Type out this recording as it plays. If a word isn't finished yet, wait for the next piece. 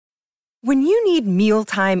When you need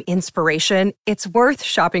mealtime inspiration, it's worth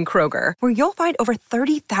shopping Kroger, where you'll find over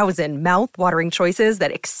 30,000 mouth-watering choices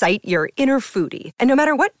that excite your inner foodie. And no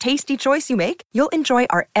matter what tasty choice you make, you'll enjoy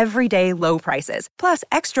our everyday low prices, plus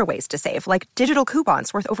extra ways to save, like digital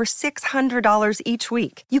coupons worth over $600 each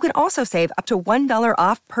week. You can also save up to $1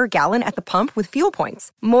 off per gallon at the pump with fuel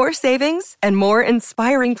points. More savings and more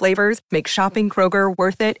inspiring flavors make shopping Kroger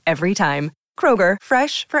worth it every time. Kroger,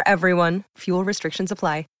 fresh for everyone. Fuel restrictions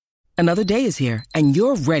apply. Another day is here, and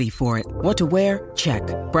you're ready for it. What to wear? Check.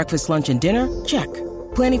 Breakfast, lunch, and dinner? Check.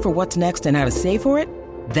 Planning for what's next and how to save for it?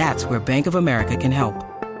 That's where Bank of America can help.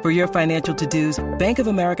 For your financial to-dos, Bank of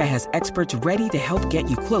America has experts ready to help get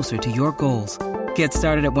you closer to your goals. Get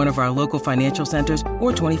started at one of our local financial centers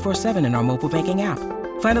or 24/7 in our mobile banking app.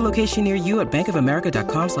 Find a location near you at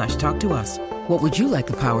bankofamerica.com/talktous. What would you like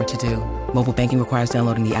the power to do? Mobile banking requires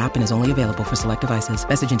downloading the app and is only available for select devices.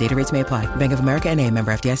 Message and data rates may apply. Bank of America N.A.,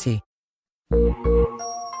 member FDIC.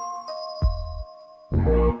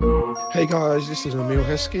 Hey guys, this is Emil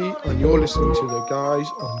Heskey, and you're listening to the guys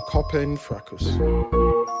on Cop End Fracas. Salah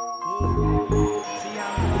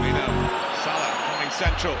coming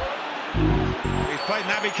central. He's played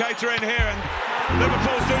Navigator in here, and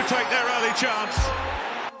Liverpool do take their early chance.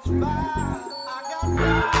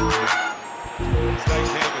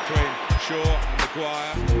 Stays here between Shaw and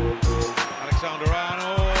Maguire.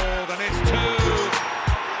 Alexander-Arnold, and it's too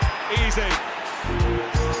easy.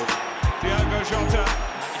 Diogo Jota.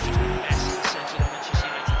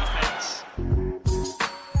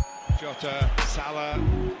 Jota, Salah.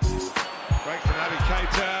 Break for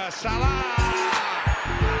Navigator. Salah!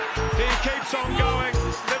 He keeps on going.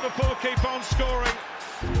 Liverpool keep on scoring.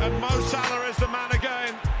 And Mo Salah is the man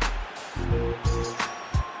again.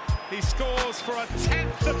 He scores for a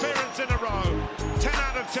 10th appearance in a row. 10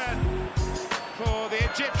 out of 10 for the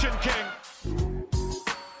Egyptian king.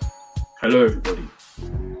 Hello everybody.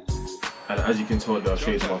 And as you can tell, there are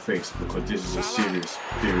shades on my face because this is a serious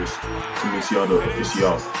Comiciado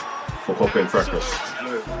Oficial for Cop End Fracas.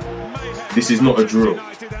 This is not a drill.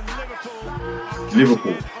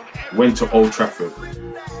 Liverpool went to Old Trafford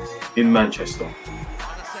in Manchester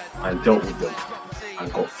and dealt with them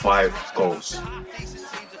and got 5 goals.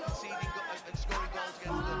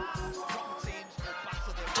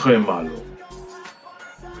 Très malo.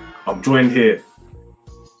 I'm joined here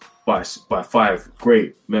by 5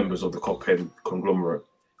 great members of the Cop End conglomerate,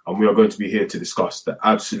 and we are going to be here to discuss the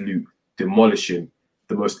absolute demolishing,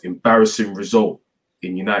 the most embarrassing result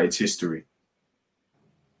in United's history.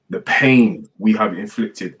 The pain we have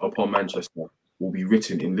inflicted upon Manchester will be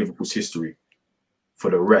written in Liverpool's history for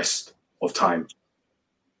the rest of time.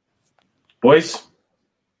 Boys,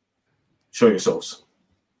 show yourselves.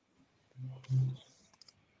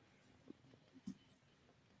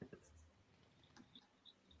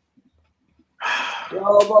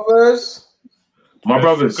 Yo, brothers. My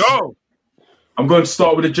brothers, go. I'm going to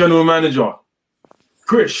start with the general manager,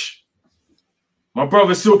 Krish. My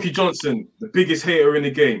brother, Silky Johnson, the biggest hater in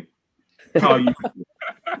the game. How are you?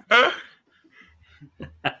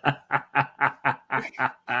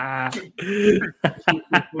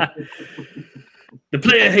 The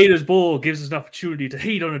Player Haters Ball gives us an opportunity to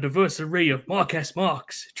hate on a diverse array of mark-ass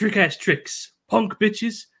marks, trick-ass tricks, punk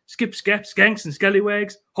bitches, skip-scaps, skanks and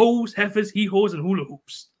scallywags, hoes, heifers, hee-haws, and hula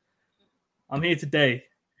hoops. I'm here today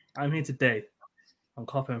on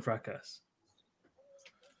Cop End Fracas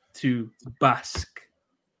to bask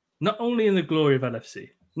not only in the glory of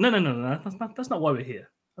LFC. No. That's not why we're here.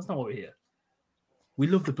 That's not why we're here. We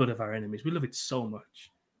love the blood of our enemies. We love it so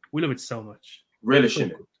much. Relishing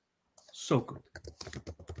it. So good.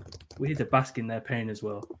 We're here to bask in their pain as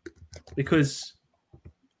well. Because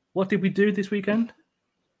what did we do this weekend?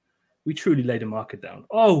 We truly laid the market down.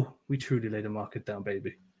 Oh, we truly laid the market down,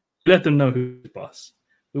 baby. We let them know who's boss.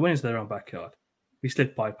 We went into their own backyard. We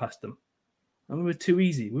slipped by past them. And we were too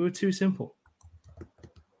easy. We were too simple.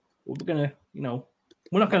 We're not going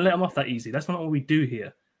to let them off that easy. That's not what we do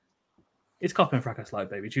here. It's Cop End Fracas Live,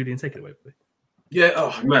 baby. Julian, take it away, baby. Yeah,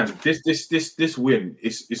 oh man, this win,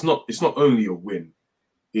 it's not only a win.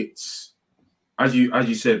 It's as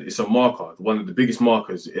you said, it's a marker, one of the biggest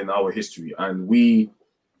markers in our history. And we,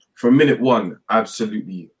 from minute one,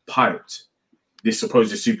 absolutely piped this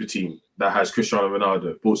supposed super team that has Cristiano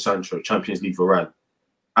Ronaldo, bought Sancho, Champions League for Varane.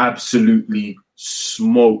 Absolutely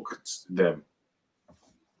smoked them.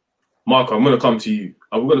 Marco, I'm going to come to you.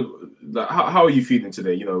 How are you feeling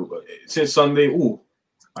today? You know, since Sunday,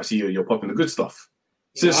 I see you're popping the good stuff.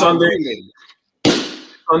 Since Sunday,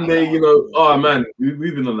 you know, oh man,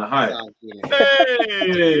 we've been on the high.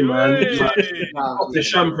 Hey man, pop the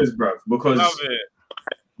champers, bruv, because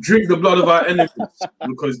Drink the blood of our enemies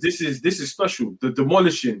because this is special. The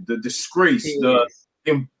demolishing, the disgrace, the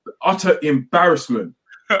utter embarrassment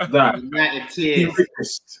that he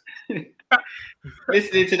witnessed.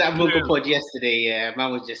 Listening to that Muggle pod yesterday, yeah,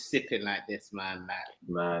 man was just sipping like this, man.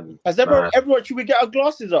 Has everyone, should we get our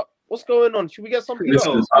glasses up? What's going on? Should we get something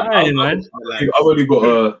else? Hey, man. I've only got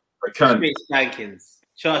a can.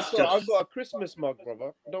 Trust. I've got a Christmas mug,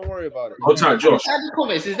 brother. Don't worry about it. Hold tight, Josh.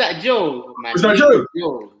 Comments. Is that Joe, man? Is that Joe?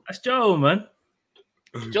 That's Joe, man.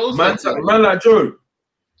 Joe's man like Joe.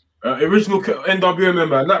 Original NWO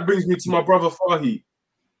member. And that brings me to my brother Fahi.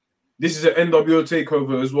 This is an NWO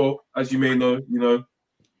takeover as well, as you may know. You know,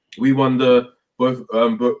 we won both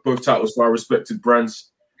titles for our respected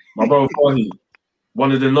brands. My brother Fahi,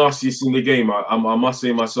 one of the nastiest in the game. I must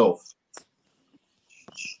say myself.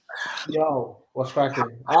 Yo, what's cracking?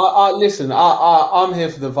 Listen, I'm here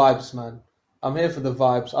for the vibes, man. I'm here for the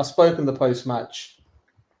vibes. I spoke in the post match,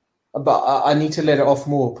 but I need to let it off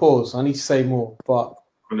more. Pause. I need to say more. But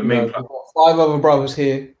we've got 5 other brothers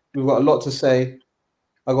here. We've got a lot to say.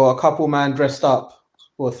 I got a couple man dressed up,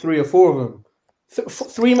 or 3 or 4 of them.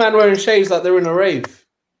 3 man wearing shades like they're in a rave.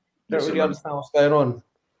 Don't really understand what's going on.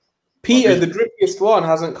 Peter, the drippiest one,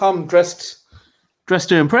 hasn't come dressed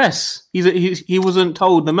to impress. He wasn't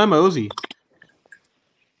told the memo, was he?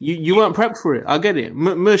 You weren't prepped for it. I get it.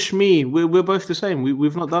 Mush, me, we're both the same.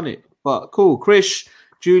 We've not done it, but cool. Krish,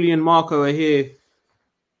 Julian, Marco are here,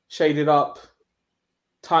 shaded up.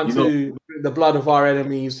 Time to drink the blood of our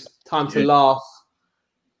enemies. Time to laugh.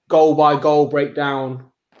 Goal by goal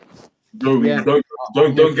breakdown. Don't get us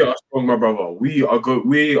wrong, my brother. We are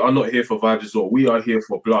not here for vibes at all. We are here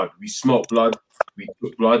for blood. We smelt blood, we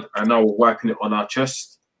took blood, and now we're wiping it on our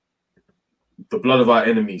chest. The blood of our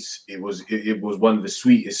enemies. It was one of the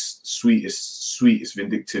sweetest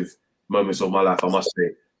vindictive moments of my life, I must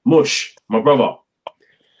say. Mush, my brother.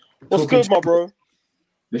 What's good, my bro?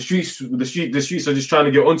 The streets are just trying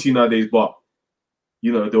to get onto you nowadays, but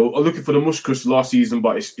you know, they were looking for the Mush Kush last season,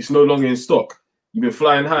 but it's no longer in stock. You've been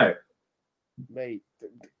flying high. Mate,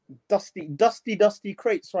 dusty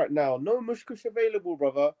crates right now. No Mush Kush available,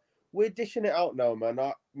 brother. We're dishing it out now, man.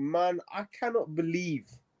 I cannot believe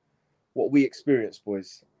what we experienced,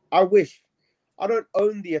 boys. I wish. I don't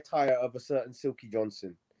own the attire of a certain Silky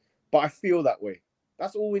Johnson, but I feel that way.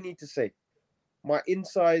 That's all we need to say. My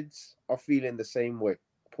insides are feeling the same way.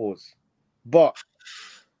 Pause. But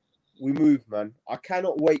we move, man. I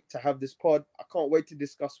cannot wait to have this pod. I can't wait to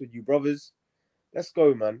discuss with you, brothers. Let's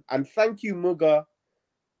go, man. And thank you, Muga,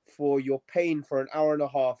 for your pain for an hour and a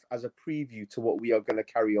half as a preview to what we are going to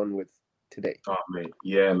carry on with today. Oh, mate.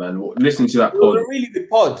 Yeah, man. Listen to that pod. It was a really good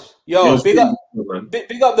pod. Yo, big up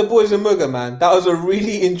the boys in Muga, man. That was a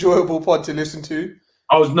really enjoyable pod to listen to.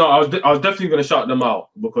 I was definitely going to shout them out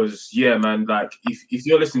because, yeah, man, like, if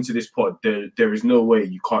you're listening to this pod, there is no way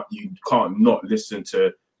you can't not listen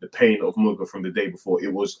to the pain of Muga from the day before.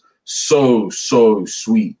 It was so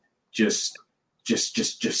sweet. Just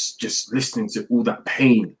listening to all that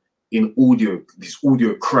pain in audio, this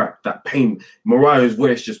audio crack, that pain. Mariah's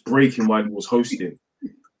voice just breaking while he was hosting.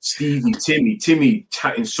 Stevie, Timmy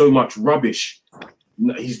chatting so much rubbish.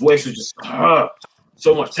 His voice was just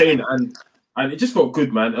so much pain, and it just felt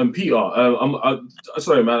good, man. And Peter,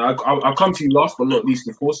 sorry, man, I'll come to you last but not least,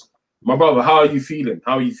 of course. My brother, how are you feeling?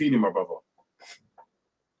 How are you feeling, my brother?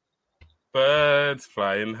 Birds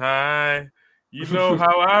flying high. You know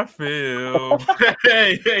how I feel.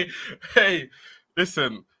 Hey.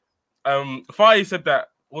 Listen, Faye said that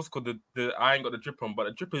what's called the I ain't got the drip on, but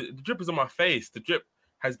the drip is on my face. The drip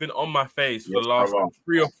has been on my face for the last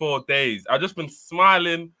 3 or 4 days. I've just been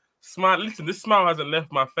smiling. Listen, this smile hasn't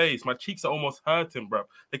left my face. My cheeks are almost hurting, bro.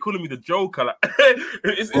 They're calling me the Joker. Like,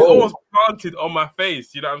 it's almost planted on my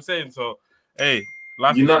face. You know what I'm saying? So, hey,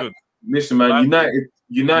 life is good. Listen, man,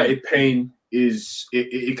 United pain is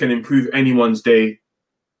it can improve anyone's day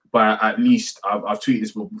by at least I've tweeted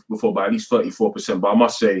this before by at least 34%, but I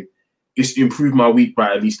must say it's improved my week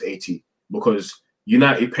by at least 80 because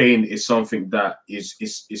United pain is something that is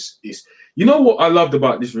you know what I loved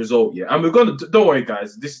about this result, yeah, and don't worry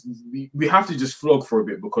guys, we have to just flog for a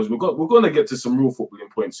bit because we're gonna get to some real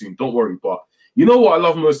footballing points soon, don't worry, but you know what I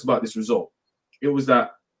love most about this result? It was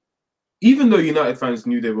that even though United fans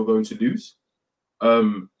knew they were going to lose,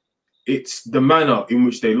 it's the manner in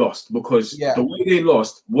which they lost because the way they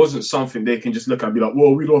lost wasn't something they can just look at and be like,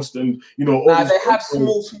 well, we lost and, you know. They had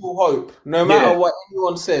small hope. No matter what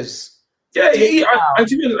anyone says, And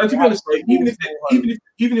to be honest, like,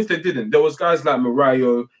 even if they didn't, there was guys like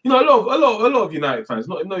Mario. A lot of United fans,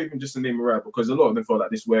 not even just the name Mario, because a lot of them felt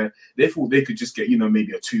like this, where they thought they could just get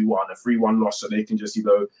maybe a 2-1, a 3-1 loss, so they can just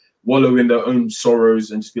wallow in their own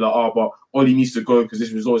sorrows and just be like, but Oli needs to go because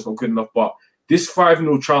this result is not good enough. But this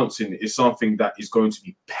 5-0 trouncing is something that is going to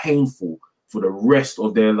be painful for the rest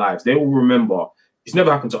of their lives. They will remember. It's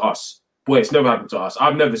never happened to us. Boy, it's never happened to us.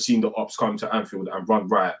 I've never seen the Ops come to Anfield and run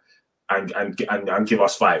riot and give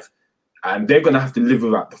us 5. And they're going to have to live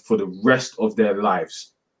with that for the rest of their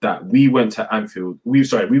lives, that we went to Anfield. We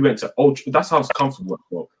went to Old. That's how it's comfortable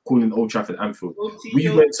for calling Old Trafford Anfield. We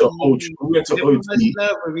went to OT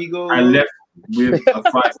and left with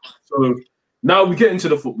a 5. So now we get into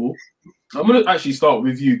the football. I'm going to actually start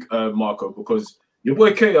with you, Marco, because your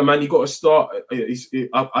boy Keita, man, he got a start.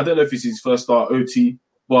 I don't know if it's his first start OT,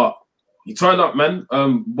 but he turned up, man. But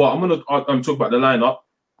I'm going to talk about the lineup.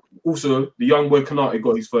 Also, the young boy Kanate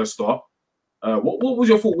got his first start. What was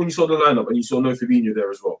your thought when you saw the lineup and you saw no Fabinho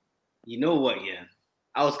there as well? You know what, yeah?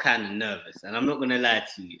 I was kind of nervous, and I'm not going to lie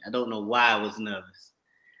to you. I don't know why I was nervous.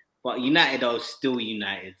 But United are still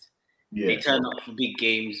United. Yeah. They turn up for big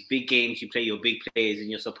games. Big games, you play your big players, and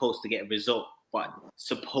you're supposed to get a result, but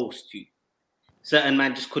supposed to. Certain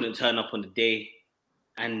man just couldn't turn up on the day,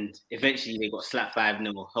 and eventually they got slapped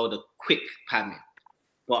 5-0, held a quick panic.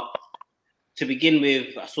 But to begin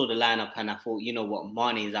with, I saw the lineup and I thought, you know what,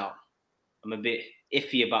 Mane's out. I'm a bit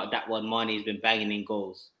iffy about that one. Mane's been banging in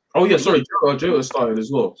goals. Oh, yeah, sorry. Jota started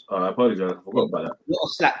as well. I apologize. I forgot about that. Jota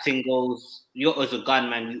slapped in goals. Jota's a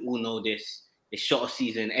gunman. We all know this. They shot a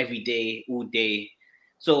season every day, all day.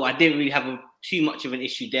 So I didn't really have too much of an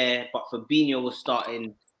issue there. But Fabinho was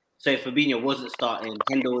starting. So if Fabinho wasn't starting,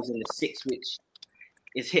 Hendo was in the 6, which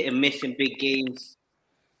is hit and miss in big games.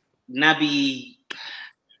 Naby,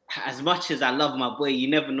 as much as I love my boy, you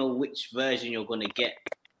never know which version you're going to get.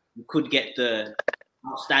 You could get the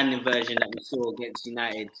outstanding version that we saw against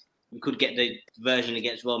United. You could get the version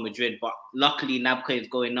against Real Madrid. But luckily, Nabcoin is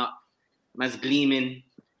going up. Man's gleaming.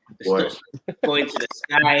 The stuff's going to the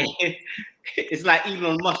sky. It's like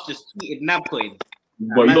Elon Musk just tweeted Nabcoin.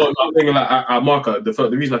 But you know, I'm thinking like Marco,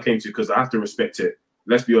 the reason I came to, because I have to respect it.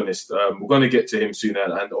 Let's be honest. We're going to get to him soon.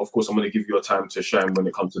 And of course, I'm going to give you a time to shine when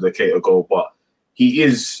it comes to the Keita goal. But he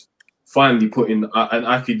is finally putting, and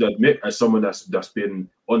I could admit, as someone that's been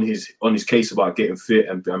on his case about getting fit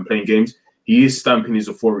and playing games, he is stamping his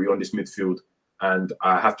authority on this midfield, and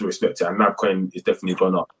I have to respect it. And Nabcoin is definitely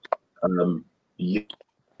gone up. Yeah.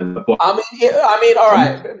 But, I mean, all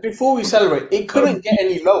right. Before we celebrate, it couldn't get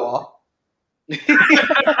any lower.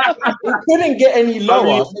 It couldn't get any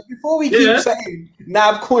lower. So before we keep saying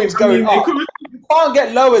Nabcoin's going up, you can't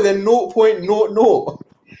get lower than 0.00.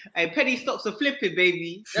 Hey, penny stocks are flipping,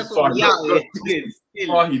 baby. That's what we out here doing.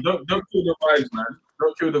 Don't kill the vibes, man.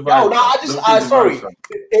 Don't kill the vibes. No, sorry.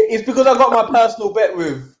 It's because I got my personal bet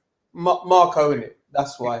with Marco in it.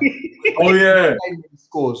 That's why. Oh yeah.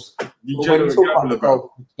 Scores. Explain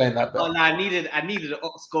that bet. Oh no, I needed an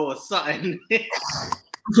up score or something.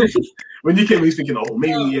 When you came, he was thinking,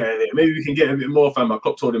 maybe we can get a bit more, fam. But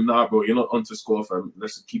Klopp told him, nah, bro, you're not on to score, fam.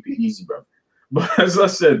 Let's keep it easy, bro. But as I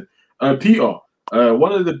said, Peter,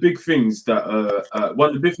 one of the big things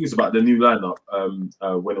about the new lineup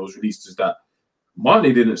when it was released is that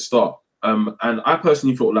Mane didn't start. And I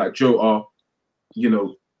personally thought like Jota,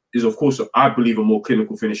 is of course, I believe, a more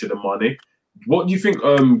clinical finisher than Mane. What do you think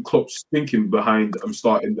Klopp's thinking behind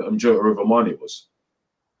starting Jota over Mane was?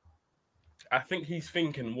 I think his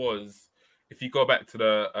thinking was, if you go back to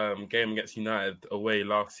the game against United away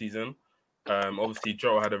last season, obviously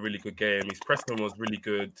Jota had a really good game. His pressing was really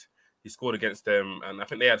good. He scored against them, and I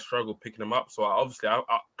think they had struggled picking him up. So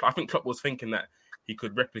I think Klopp was thinking that he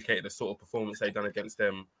could replicate the sort of performance they'd done against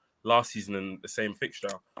them last season in the same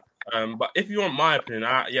fixture. But if you want my opinion,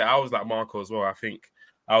 I was like Marco as well. I think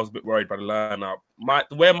I was a bit worried by the lineup.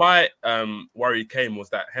 Where my worry came was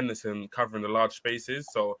that Henderson covering the large spaces.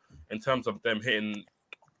 So in terms of them hitting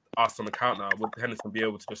us on the counter, would Henderson be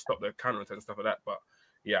able to just stop the counter and stuff like that? But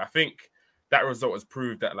yeah, I think that result has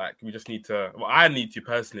proved that like we just need to. Well, I need to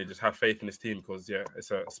personally just have faith in this team because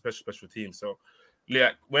it's a special team. So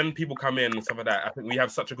yeah, when people come in and stuff like that, I think we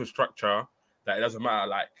have such a good structure that it doesn't matter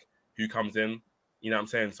like who comes in. You know what I'm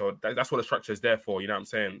saying? So that's what the structure is there for. You know what I'm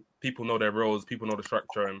saying? People know their roles. People know the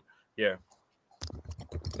structure, and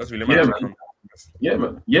that's really matter. Yeah,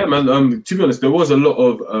 man. To be honest, there was a lot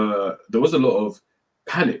of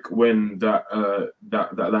panic when that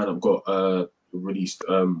lineup got released.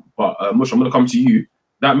 But Mush, I'm gonna come to you.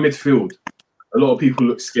 That midfield, a lot of people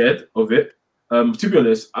look scared of it. To be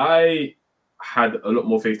honest, I had a lot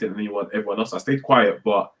more faith than everyone else. I stayed quiet,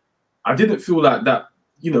 but I didn't feel like that.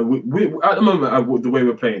 You know, we at the moment, the way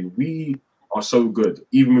we're playing, we are so good.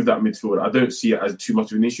 Even with that midfield, I don't see it as too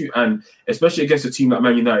much of an issue. And especially against a team like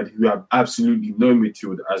Man United, who have absolutely no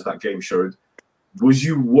midfield, as that game showed. Was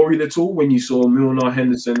you worried at all when you saw Milner,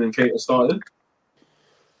 Henderson, and Keita started?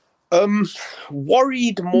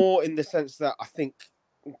 Worried more in the sense that I think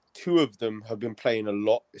two of them have been playing a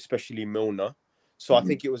lot, especially Milner. So I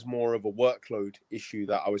think it was more of a workload issue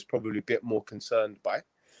that I was probably a bit more concerned by.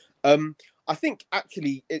 I think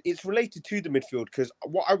actually it's related to the midfield, because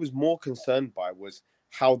what I was more concerned by was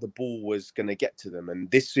how the ball was going to get to them.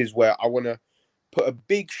 And this is where I want to put a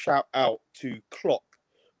big shout out to Klopp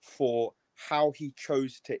for how he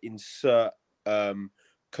chose to insert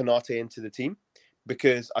Konate into the team.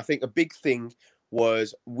 Because I think a big thing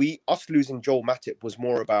was us losing Joel Matip was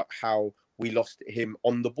more about how we lost him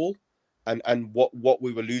on the ball and what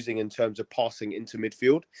we were losing in terms of passing into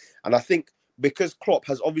midfield. And I think because Klopp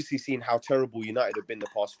has obviously seen how terrible United have been the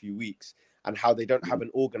past few weeks and how they don't have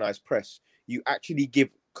an organised press, you actually give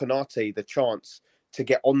Konate the chance to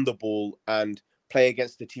get on the ball and play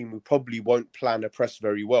against a team who probably won't plan a press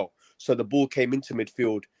very well. So the ball came into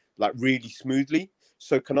midfield like really smoothly.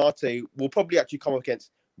 So Konate will probably actually come up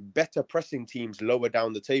against better pressing teams lower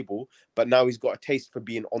down the table, but now he's got a taste for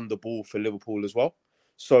being on the ball for Liverpool as well.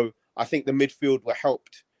 So I think the midfield were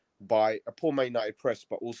helped by a poor Man United press,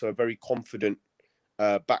 but also a very confident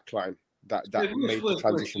backline that made the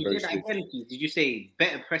transition very smooth. Did you say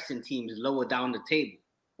better pressing teams lower down the table?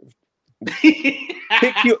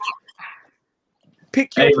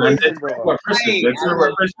 Pick your poison, bro. They're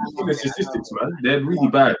pressing statistics, man. They're really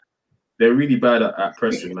bad. They're really bad at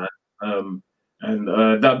pressing, man. And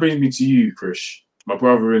that brings me to you, Chris, my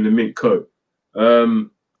brother in the mint coat.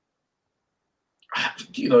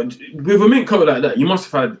 You know, with a mint coat like that, you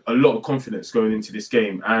must have had a lot of confidence going into this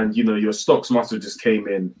game, and you know your stocks must have just came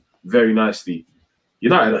in very nicely.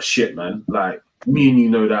 United are shit, man. Like me and you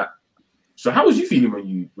know that. So how was you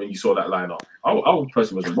feeling when you saw that lineup? I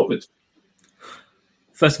personally wasn't bothered.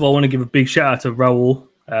 First of all, I want to give a big shout out to Raul.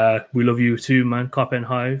 We love you too, man. Carpe and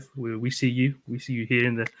Hive. We see you. We see you here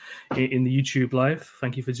in the YouTube live.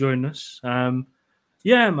 Thank you for joining us.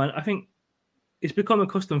 Yeah, man. I think it's become a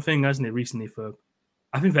custom thing, hasn't it? Recently, for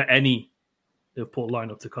any Liverpool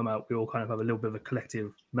lineup to come out, we all kind of have a little bit of a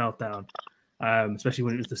collective meltdown. Especially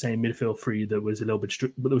when it was the same midfield three that was a little bit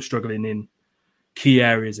that was struggling in key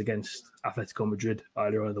areas against Atletico Madrid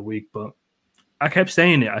earlier on in the week. But I kept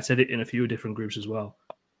saying it. I said it in a few different groups as well.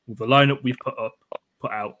 With the lineup we've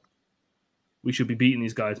put out, we should be beating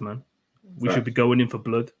these guys, man. We should be going in for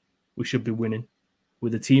blood. We should be winning.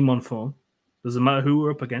 With the team on form, doesn't matter who we're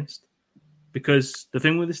up against. Because the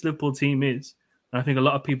thing with this Liverpool team is, and I think a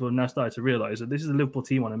lot of people have now started to realise that this is a Liverpool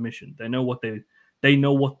team on a mission. They know what they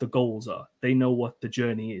know what the goals are. They know what the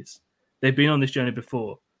journey is. They've been on this journey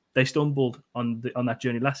before. They stumbled on that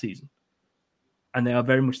journey last season. And they are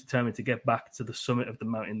very much determined to get back to the summit of the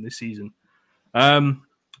mountain this season.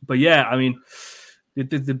 But yeah, I mean,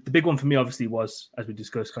 the big one for me obviously was, as we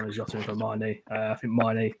discussed, kind of Jota and Mane. I think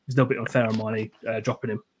Mane is a little bit unfair on Mane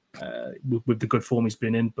dropping him with the good form he's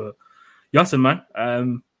been in. But Jota, man,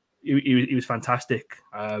 he was fantastic.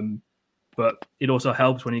 But it also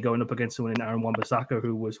helps when you're going up against someone in Aaron Wan-Bissaka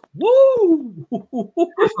who was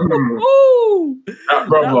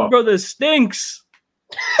that brother stinks.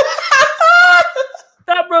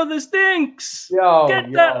 That brother stinks.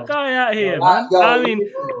 Get that guy out here, man. I mean,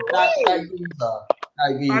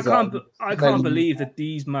 I can't believe that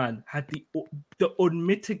these man had the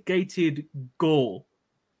unmitigated gall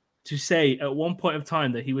to say at one point of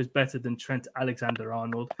time that he was better than Trent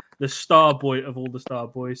Alexander-Arnold, the star boy of all the star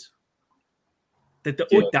boys. The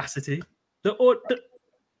audacity. The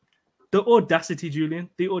audacity,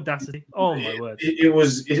 Julian. The audacity. Oh my word! It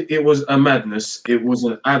was a madness. It was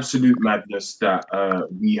an absolute madness that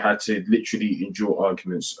we had to literally endure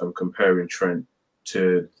arguments of comparing Trent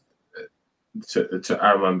to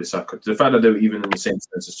Aaron Wan-Bissaka. The fact that they were even in the same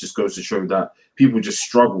census just goes to show that people just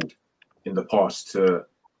struggled in the past to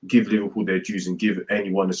give Liverpool their dues and give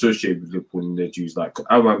anyone associated with Liverpool their dues. Like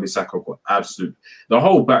Aaron Wan-Bissaka got the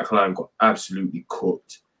whole back line got absolutely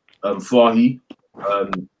cooked. Fahy,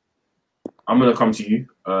 I'm gonna come to you.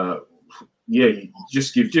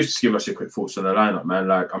 Just give us your quick thoughts on the lineup, man.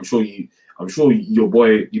 Like I'm sure your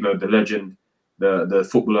boy, you know, the legend, the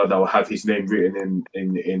footballer that will have his name written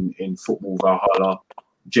in football Valhalla,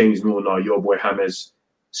 James Milner, your boy James,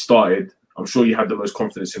 started. I'm sure you had the most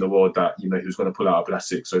confidence in the world that you know he was going to pull out a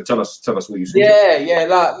Blasic. So tell us what you think. Yeah.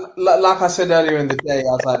 Like I said earlier in the day, I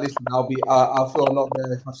was like, listen, I'll feel a lot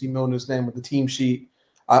better if I see Milner's name with the team sheet.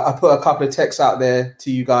 I put a couple of texts out there to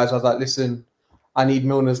you guys. I was like, listen, I need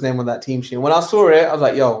Milner's name on that team sheet. When I saw it, I was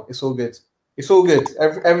like, yo, it's all good. It's all good.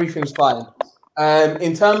 Everything's fine.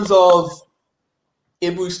 In terms of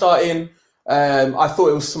Ibu starting, I thought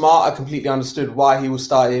it was smart. I completely understood why he was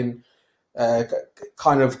starting,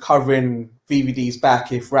 kind of covering VVD's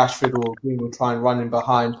back if Rashford or Green would try and run in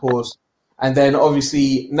behind, pause. And then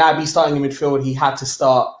obviously Naby starting in midfield, he had to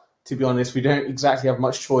start, to be honest. We don't exactly have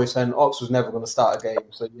much choice, and Ox was never going to start a game.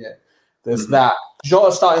 So yeah, there's that.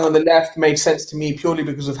 Jota starting on the left made sense to me purely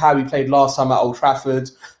because of how he played last time at Old Trafford.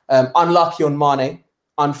 Unlucky on Mane,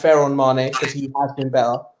 unfair on Mane because he has been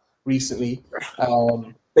better recently.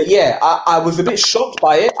 But yeah, I was a bit shocked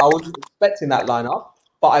by it. I wasn't expecting that lineup,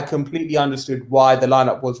 but I completely understood why the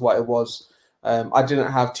lineup was what it was. I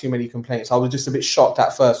didn't have too many complaints. I was just a bit shocked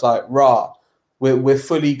at first, like, we're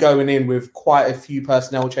fully going in with quite a few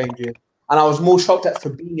personnel changes. And I was more shocked at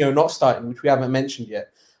Fabinho not starting, which we haven't mentioned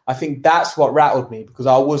yet. I think that's what rattled me because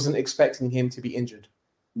I wasn't expecting him to be injured.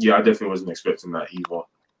 Yeah, I definitely wasn't expecting that either.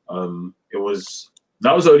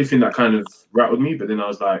 That was the only thing that kind of rattled me. But then I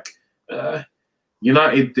was like,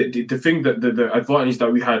 United, the thing that the advantage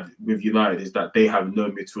that we had with United is that they have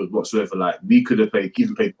no midfield whatsoever. Like, we could have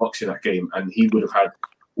even played boxing that game, and he would have had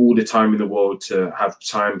all the time in the world to have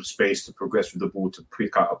time, space to progress with the ball, to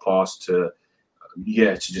pick out a pass, to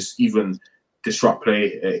just even disrupt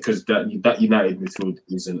play, because that United midfield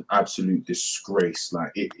is an absolute disgrace.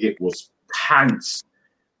 Like, it was pants,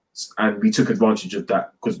 and we took advantage of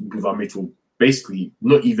that because with our midfield basically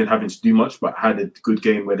not even having to do much, but had a good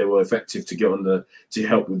game where they were effective to get on to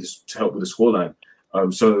help with the scoreline.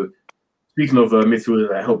 So speaking of midfielder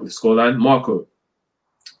that help with the scoreline, Marco,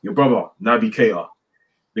 your brother Naby Keita,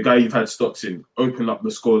 the guy you've had stocks in, opened up the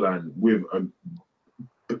scoreline with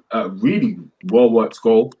a really well-worked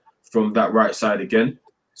goal from that right side again.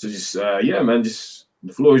 So just,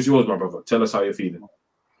 the floor is yours, my brother. Tell us how you're feeling.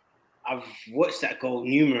 I've watched that goal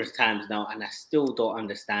numerous times now, and I still don't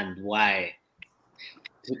understand why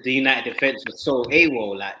the United defense was so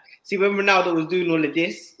AWOL. Like, see, when Ronaldo was doing all of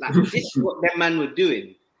this, like, this is what that man were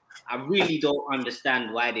doing. I really don't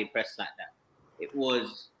understand why they pressed like that. It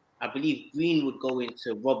was, I believe, Green would go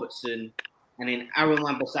into Robertson, and then Aaron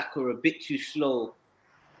Wan-Bissaka a bit too slow.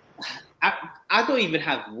 I don't even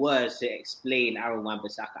have words to explain Aaron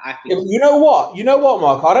Wan-Bissaka. I think you know what,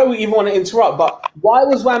 Mark? I don't even want to interrupt, but why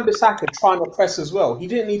was Wan-Bissaka trying to press as well? He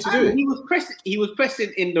didn't need to do it. He was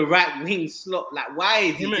pressing in the right wing slot. Like, why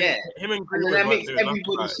is he there? And then that makes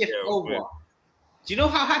everybody shift over. Do you know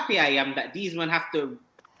how happy I am that these men have to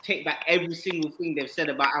take back every single thing they've said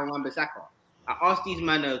about Aaron Wan-Bissaka? I asked these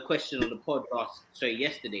men a question on the podcast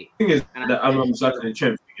yesterday. The thing is that Aaron Wan-Bissaka and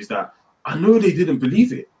Trent is that I know they didn't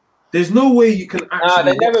believe it. There's no way you can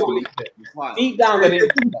actually. They never believed it. Deep down, they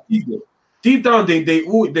didn't believe it. Deep down, they've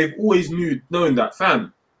always known that,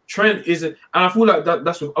 fam. Trent isn't, and I feel like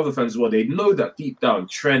that's with other fans as well. They know that deep down,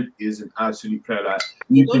 Trent is an absolute player. Like,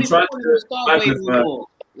 you can try to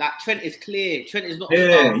like, Trent is clear. Trent is not.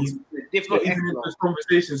 Yeah, he's not even in those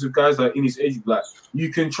conversations with guys like in his age. Like,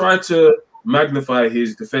 you can try to magnify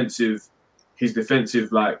his defensive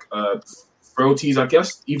like frailties, I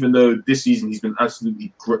guess, even though this season he's been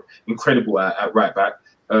absolutely incredible at right back,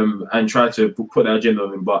 and try to put that agenda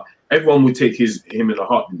on him. But everyone would take him in a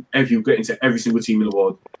heartbeat. If you get into every single team in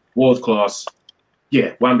the world class,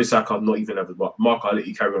 yeah, Wan-Bissaka not even ever. But Mark, I'll let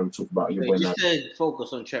you carry on and talk about your boy now. Just to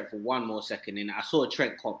focus on Trent for one more second, and I saw a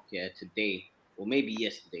Trent comp today, or maybe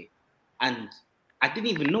yesterday, and I didn't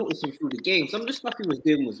even notice him through the game. Some of the stuff he was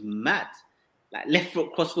doing was mad, like left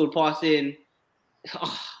foot crossfield passing.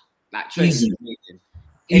 Like, Trent is amazing.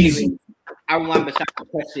 Anyway, Aaron Wan-Bissaka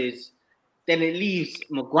presses, then it leaves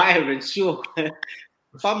Maguire and Shaw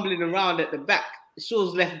fumbling around at the back.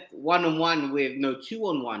 Shaw's left 1-on-1 with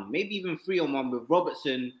 2-on-1, maybe even 3-on-1 with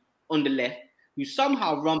Robertson on the left, who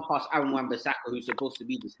somehow run past Aaron Wan-Bissaka, who's supposed to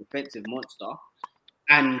be this defensive monster,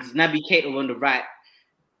 and Naby Keita on the right,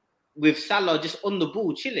 with Salah just on the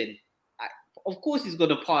ball chilling. Of course, he's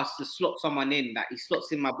going to pass to slot someone in. That he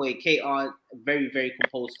slots in my boy Keita, very, very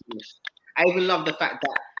composed finish. I even love the fact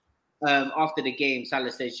that after the game,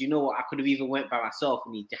 Salah says, "You know what? I could have even went by myself,"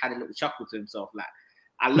 and he had a little chuckle to himself. Like,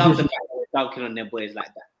 I love the fact that they're dunking on their boys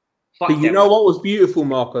like that. But you know what was beautiful,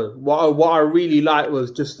 Marco? What I really liked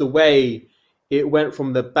was just the way it went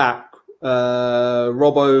from the back.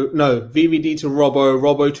 VVD to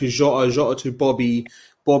Robbo to Jota to Bobby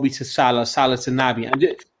to Salah to Naby, and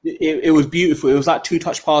it was beautiful. It was like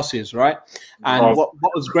 2-touch passes, right? And what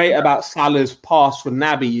was great about Salah's pass for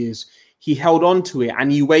Naby is he held on to it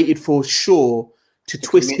and he waited for Shaw to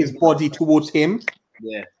twist his body towards him.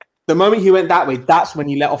 Yeah. The moment he went that way, that's when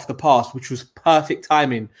he let off the pass, which was perfect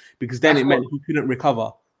timing because then it meant he couldn't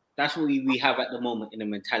recover. That's what we have at the moment in the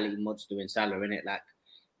mentality monster in Salah, innit? Like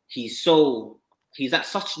he's at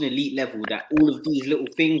such an elite level that all of these little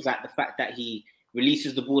things, like the fact that he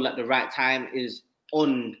releases the ball at the right time, is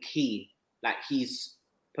on key. Like he's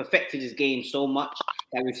perfected his game so much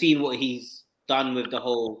that we've seen what he's done with the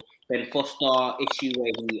whole Ben Foster issue,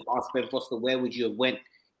 where he asked Ben Foster, "Where would you have went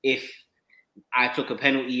if I took a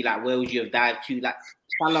penalty? Like where would you have dived to?" Like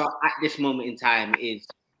Salah at this moment in time is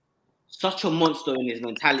such a monster in his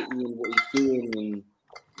mentality and what he's doing and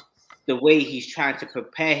the way he's trying to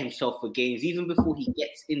prepare himself for games, even before he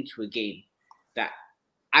gets into a game, that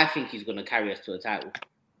I think he's going to carry us to a title.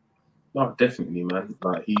 No, definitely, man.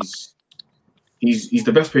 Like he's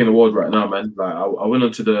the best player in the world right now, man. Like I went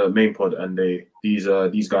onto the main pod and these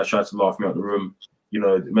guys tried to laugh me out the room, you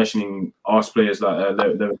know, mentioning arse players like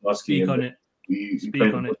Lewandowski. Speak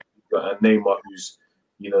on it. And Neymar, who's,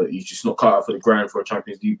 you know, he's just not cut out for the grind for a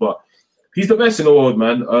Champions League, but he's the best in the world,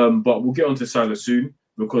 man. But we'll get on to Salah soon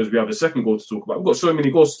because we have a second goal to talk about. We've got so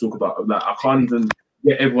many goals to talk about. Like I can't even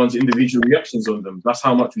get everyone's individual reactions on them. That's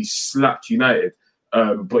how much we slapped United.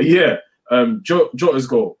 But yeah, Jota's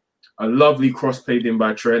goal. A lovely cross played in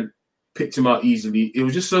by Trent, picked him out easily. It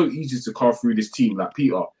was just so easy to carve through this team. Like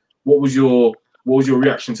Peter, what was your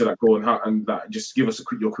reaction to that goal and just give us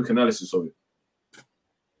your quick analysis of it?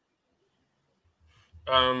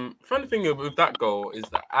 Funny thing with that goal is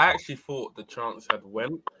that I actually thought the chance had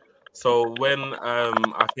went. So when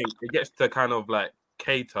I think it gets to kind of like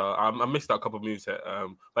Keita, I missed out a couple of moves here.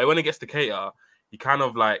 But when it gets to Keita, he kind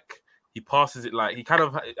of like he passes it like he kind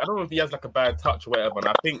of, I don't know if he has like a bad touch or whatever. And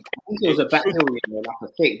I think it was a back heel, you know, like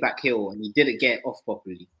a fake back heel, and he didn't get off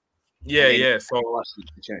properly. Yeah. So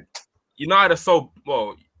United are so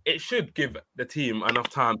well. It should give the team enough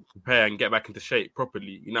time to prepare and get back into shape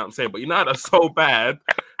properly. You know what I'm saying? But United are so bad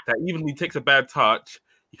that even if he takes a bad touch,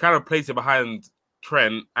 he kind of plays it behind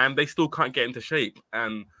Trent, and they still can't get into shape.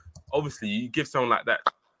 And obviously, you give someone like that.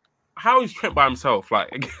 How is Trent by himself?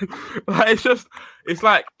 Like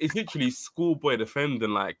it's literally schoolboy defending.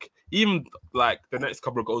 Like even like the next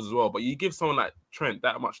couple of goals as well. But you give someone like Trent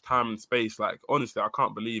that much time and space. Like honestly, I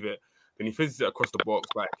can't believe it. Then he fizzes it across the box.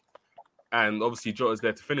 Like, and obviously Jota's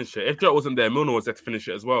there to finish it. If Jota wasn't there, Milner was there to finish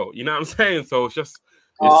it as well. You know what I'm saying? So it's just.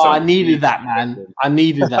 I needed that, man. I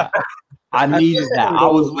needed that. I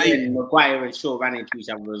was waiting. Maguire and Shaw ran into each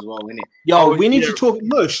other as well, innit? Yo, we need to talk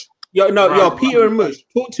mush. Peter and Mush,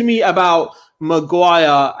 talk to me about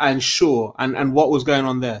Maguire and Shaw and what was going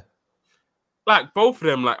on there. Like both of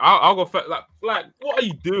them, like I'll go first. Like what are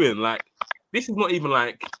you doing? Like this is not even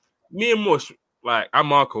like me and Mush, like and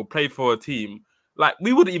Marco play for a team. Like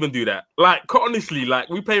we wouldn't even do that. Like honestly, like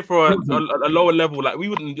we play for a lower level. Like we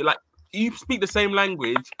wouldn't do, like you speak the same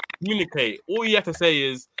language, communicate. All you have to say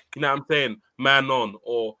is, you know what I'm saying, man on,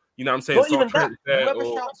 or you know what I'm saying. Not even that. Whoever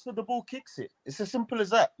shouts for the ball kicks it. It's as simple as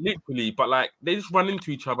that. Literally, but like they just run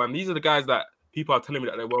into each other, and these are the guys that people are telling me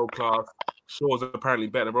that they're world class. Shaw's apparently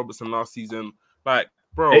better than Robertson last season. Like,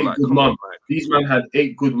 bro, 8 like, good months. These men had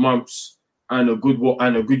 8 good months and a good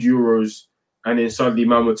Euros, and then suddenly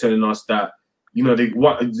man were telling us that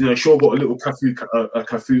Shaw got a little Cafu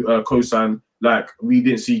cosign. Like we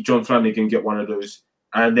didn't see John Flanagan get one of those,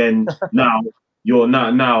 and then now. You're now.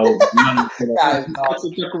 Man,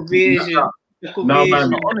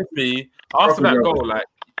 honestly, after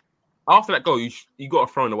that goal, you got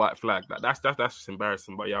to throw in the white flag. That's just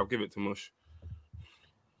embarrassing. But yeah, I'll give it to Mush.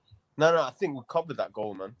 No, I think we covered that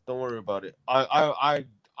goal, man. Don't worry about it. I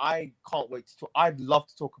can't wait to talk. I'd love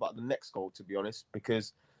to talk about the next goal, to be honest,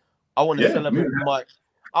 because I want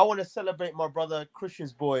to celebrate my brother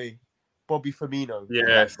Christian's boy. Bobby Firmino.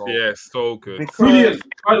 Yes, so good. Brilliant.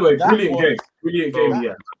 By the way, brilliant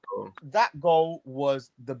game. That goal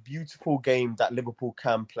was the beautiful game that Liverpool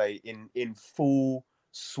can play in full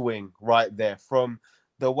swing right there. From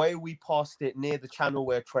the way we passed it near the channel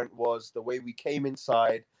where Trent was, the way we came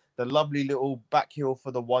inside, the lovely little back heel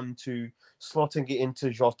for the 1-2, slotting it into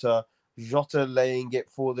Jota laying it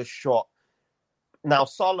for the shot. Now,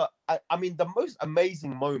 Salah, I mean, the most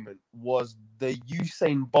amazing moment was the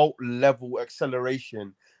Usain Bolt level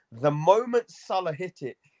acceleration. The moment Salah hit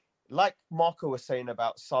it, like Marco was saying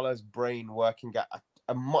about Salah's brain working at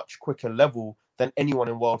a much quicker level than anyone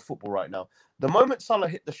in world football right now. The moment Salah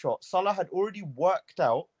hit the shot, Salah had already worked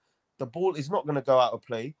out the ball is not going to go out of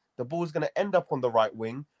play. The ball is going to end up on the right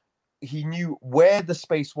wing. He knew where the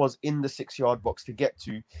space was in the 6-yard box to get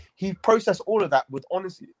to. He processed all of that with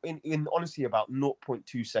honesty, in honesty, about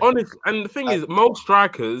 0.2 seconds. And the thing is, most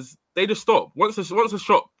strikers, they just stop. Once a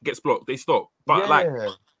shot gets blocked, they stop. But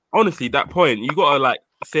honestly, that point, you got to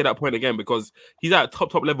say that point again, because he's at a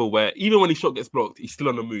top level where even when his shot gets blocked, he's still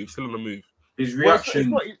on the move. his Well,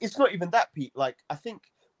 reaction. it's not even that, Pete. Like, I think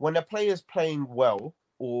when a player's playing well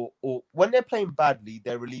or when they're playing badly,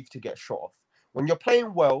 they're relieved to get shot off. When you're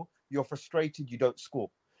playing well, you're frustrated, you don't score.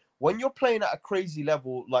 When you're playing at a crazy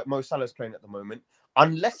level like Mo Salah's playing at the moment,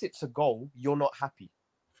 unless it's a goal, you're not happy.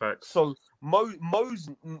 Facts. So Mo's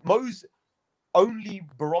only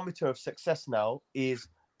barometer of success now is,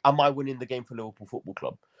 am I winning the game for Liverpool Football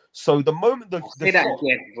Club? So the moment say that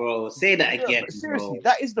again, bro. Say that again, seriously, bro.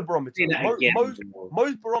 that is the barometer. Say that again, bro.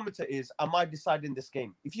 Mo's barometer is, am I deciding this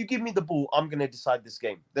game? If you give me the ball, I'm going to decide this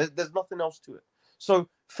game. There's nothing else to it. So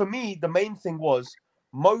for me, the main thing was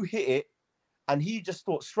Mo hit it, and he just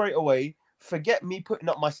thought straight away, forget me putting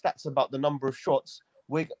up my stats about the number of shots.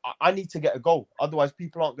 I need to get a goal. Otherwise,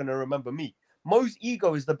 people aren't going to remember me. Mo's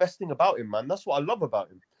ego is the best thing about him, man. That's what I love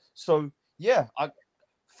about him. So yeah,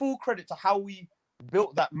 full credit to how we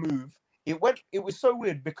built that move. It was so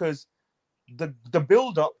weird because the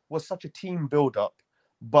build-up was such a team build-up,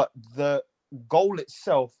 but the goal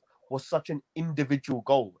itself was such an individual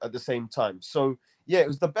goal at the same time. So yeah, it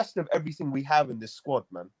was the best of everything we have in this squad,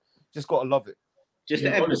 man. Just gotta love it. Just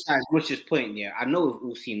to emphasize Bush's point, yeah, I know we've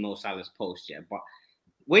all seen Mo Salah's post, yeah, but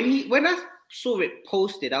when I saw it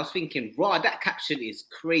posted, I was thinking, raw, that caption is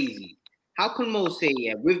crazy. How can Mo say,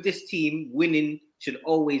 yeah, with this team, winning should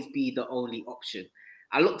always be the only option?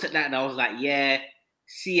 I looked at that and I was like, yeah,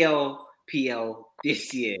 CLPL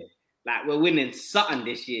this year. Like, we're winning something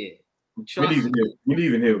this year. We're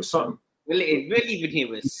leaving here with something. We're leaving here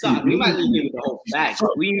with something. We might leave here with the whole bag.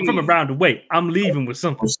 From around the way, I'm leaving with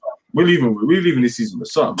something. We're leaving this season with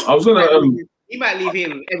something. I was gonna he might leave here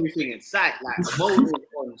with everything in sight, like molded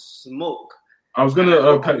on smoke. I was gonna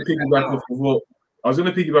piggyback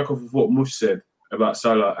off of what Mush said about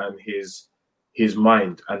Salah and his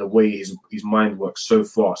mind and the way his mind works so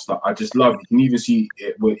fast. Like, I just love. You can even see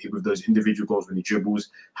it with those individual goals when he dribbles,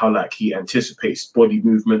 how like he anticipates body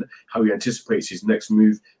movement, how he anticipates his next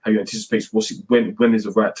move, how he anticipates when is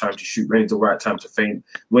the right time to shoot, when is the right time to feint,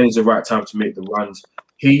 when is the right time to make the runs.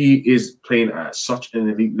 He is playing at such an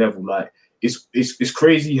elite level. Like, it's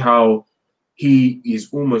crazy how he is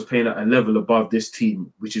almost playing at a level above this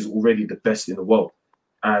team, which is already the best in the world.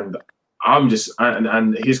 And I'm just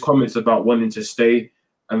and his comments about wanting to stay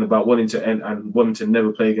and about wanting to end and wanting to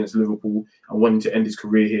never play against Liverpool and wanting to end his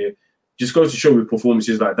career here just goes to show with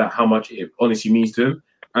performances like that how much it honestly means to him.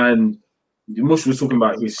 And Mush was talking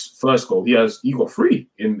about his first goal. He got 3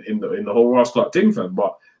 in the whole Ross Clark thing, fam.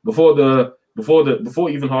 But before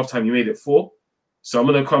even halftime, he made it 4. So I'm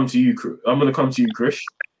gonna come to you, Krish.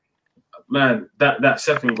 Man, that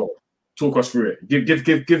second goal. Talk us through it.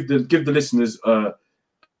 Give the listeners a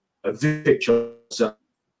picture.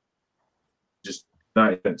 Just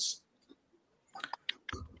 90 minutes.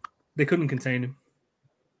 They couldn't contain him.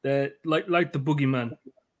 They're like the boogeyman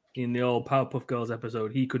in the old Powerpuff Girls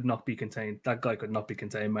episode. He could not be contained. That guy could not be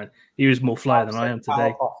contained, man. He was more flyer than I am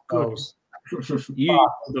today. You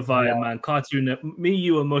the fire, man. Cartoon Network. Me,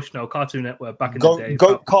 you, and Mush now. Cartoon Network back in the day.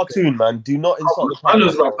 Go cartoon, man. Do not insult the I know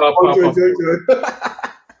about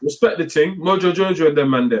Powerpuff. Respect the thing. Mojo Jojo and them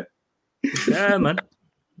man there. Yeah, man.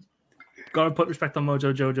 Gotta put respect on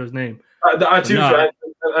Mojo Jojo's name.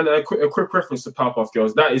 And a quick reference to Powerpuff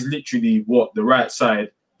Girls. That is literally what the right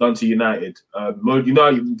side done to United.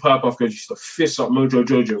 Powerpuff Girls used to fist up Mojo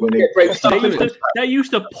Jojo when they used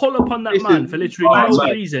to pull upon that man for literally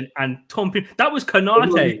no reason and thump him. That was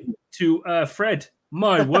Kanate to Fred.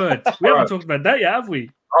 My word, we haven't talked about that yet, have we?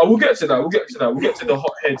 Oh, we'll get to that. We'll get to the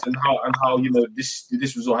hot heads and how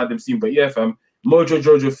this result had them seen. But yeah, fam, Mojo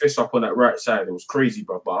Jojo fist up on that right side. It was crazy,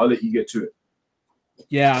 bro. But I'll let you get to it.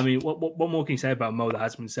 Yeah, I mean, what more can you say about Mo that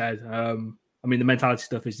has been said? I mean, the mentality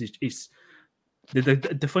stuff is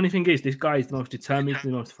the funny thing is this guy is the most determined, the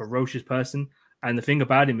most ferocious person, and the thing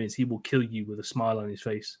about him is he will kill you with a smile on his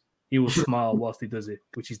face. He will smile whilst he does it,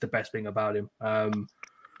 which is the best thing about him. And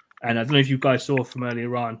I don't know if you guys saw from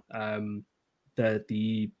earlier on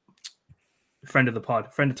the friend of the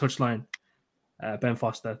pod, friend of Touchline, Ben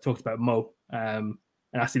Foster, talked about Mo and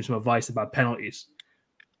asked him some advice about penalties.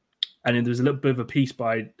 And then there was a little bit of a piece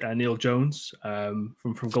by Neil Jones from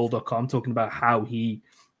Goal.com talking about how he's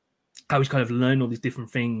kind of learned all these different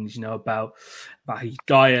things, about his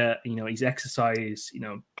diet, his exercise,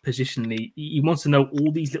 positionally. He wants to know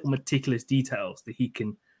all these little meticulous details that he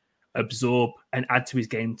can absorb and add to his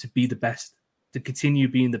game to be the best, to continue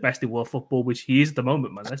being the best in world football, which he is at the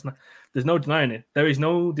moment, man. There's no denying it. There is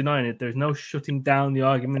no denying it. There's no shutting down the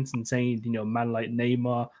arguments and saying, man like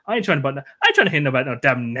Neymar. I ain't trying to hear about no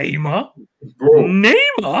damn Neymar. Bro.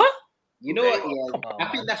 Neymar? You know what? Yeah, I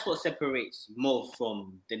think that's what separates Mo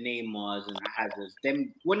from the Neymars and the Hazards.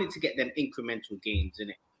 Them wanting to get them incremental gains,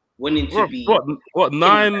 innit? wanting to be What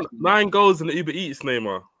nine goals in the Uber Eats,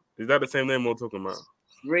 Neymar? Is that the same name we're talking about?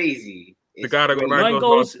 crazy. The guy that got Nine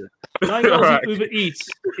goals. Nine goals Right. in Uber Eats.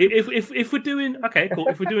 If we're doing cool.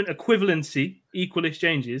 If we're doing equivalency, equal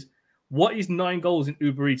exchanges, what is 9 goals in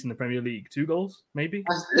Uber Eats in the Premier League? 2 goals, maybe.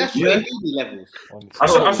 That's really baby levels. I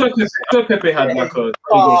saw Pepe had like a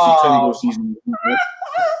 20-goal season.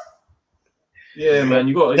 Yeah, man,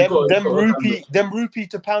 you got them rupee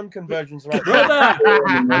to pound conversions, right? Brother,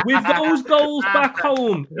 with those goals back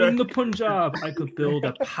home in the Punjab, I could build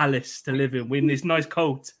a palace to live in with this nice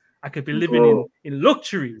coat. I could be living in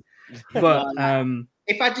luxury. But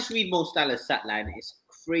if I just read Mo Salah's stat line, it's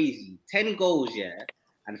crazy. 10 goals,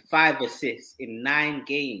 and 5 assists in 9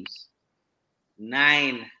 games.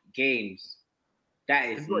 9 games. That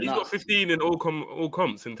is He's got 15 in all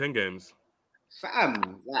comps in 10 games.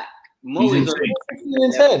 Fam, like Mo is on 15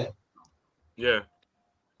 and 10. Yeah.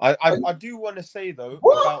 I do want to say though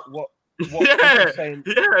about what people are saying.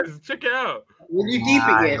 Yes, check it out. When you deep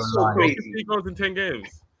it, it's so crazy. 15 goals in 10 games.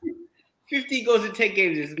 50 goals in 10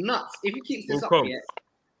 games is nuts. If he keeps this up,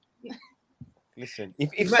 Listen,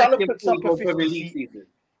 if Salah puts up a 50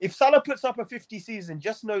 if Salah puts up a 50 season,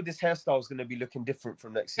 just know this hairstyle is going to be looking different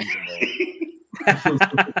from next season,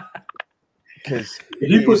 because if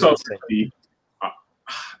he puts up 50,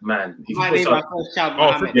 man, if he puts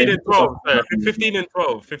up 15 and 12. 15 and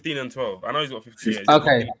 12. 15 and 12. I know he's got 15.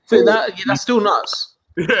 Okay, so that's still nuts.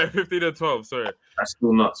 Yeah, 15 and 12. Sorry, that's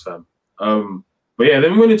still nuts, fam. But yeah,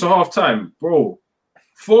 then we went into half time, bro.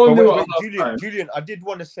 4-0 Julian, I did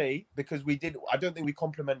want to say, because I don't think we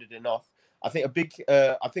complimented enough. I think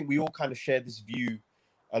I think we all kind of share this view,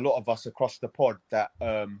 a lot of us across the pod, that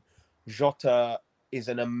Jota is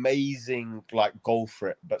an amazing goal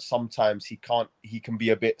threat, but sometimes he can be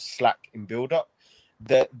a bit slack in build up.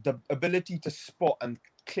 The ability to spot and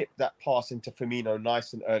clip that pass into Firmino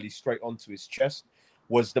nice and early straight onto his chest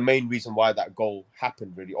was the main reason why that goal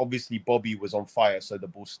happened, really. Obviously, Bobby was on fire, so the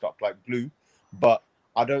ball stuck like glue. But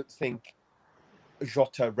I don't think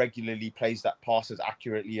Jota regularly plays that pass as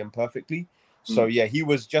accurately and perfectly. So, yeah, he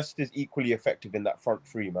was just as equally effective in that front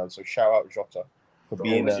three, man. So, shout out Jota for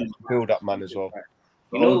being a build-up man as well.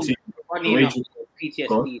 You know, funny enough,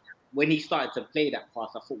 PTSD, when he started to play that pass,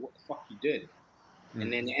 I thought, what the fuck are you doing?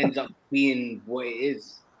 And then it ends up being what it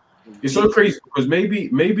is. It's so crazy because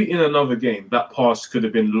maybe in another game that pass could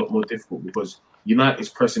have been a lot more difficult because United's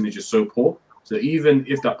pressing is just so poor. So even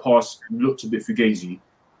if that pass looked a bit fugazi,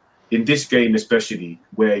 in this game especially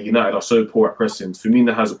where United are so poor at pressing,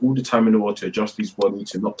 Firmino has all the time in the world to adjust his body,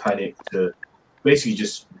 to not panic, to basically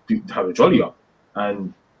just have a jolly up.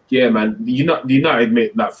 And yeah, man, the United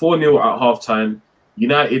made that 4-0 at halftime.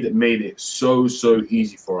 United made it so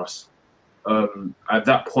easy for us. At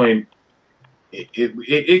that point,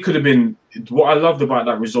 it could have been what I loved about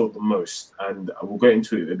that result the most, and we'll get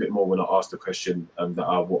into it a bit more when I ask the question that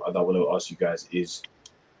I want to ask you guys is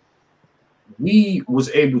we was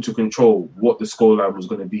able to control what the scoreline was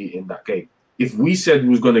going to be in that game. If we said we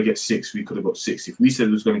was going to get 6, we could have got 6. If we said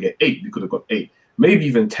we was going to get 8, we could have got 8, maybe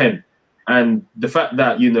even 10. And the fact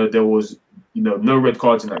that there was no red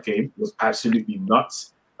cards in that game was absolutely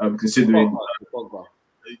nuts. Considering.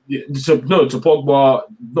 To Pogba,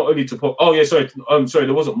 not only to Pogba. Oh yeah, sorry.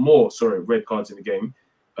 There wasn't more. Red cards in the game.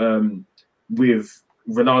 With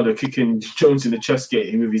Ronaldo kicking Jones in the chest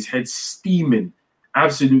gate with his head steaming,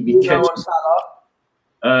 absolutely catching.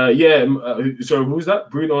 Sorry, who was that?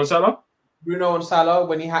 Bruno and Salah. Bruno and Salah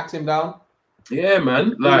when he hacked him down. Yeah,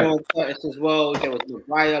 man. Bruno and Curtis as well. There was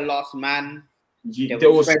Maguire, last man.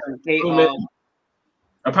 There was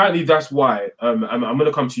apparently that's why. I'm going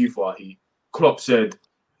to come to you, Fahi. Klopp said,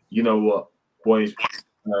 you know what, boys,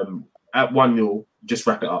 at 1-0, just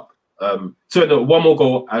wrap it up. One more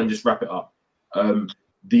goal and just wrap it up. The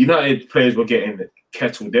United players were getting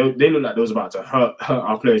kettled. They looked like they was about to hurt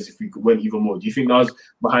our players if we went even more. Do you think that was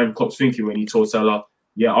behind Klopp's thinking when he told Salah,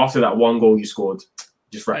 yeah, after that one goal you scored,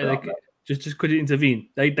 just wrap it up? Just couldn't intervene.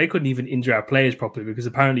 They couldn't even injure our players properly because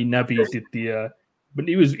apparently Naby did the... But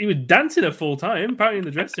he was dancing at full time, apparently in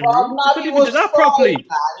the dressing room. He couldn't even do that properly.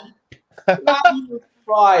 Naby was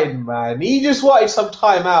fine, man. He just wanted some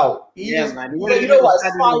time out. Man. You know what?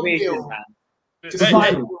 It's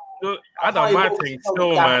 5-0. I done my thing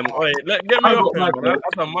still, man. Wait, get me off him, man.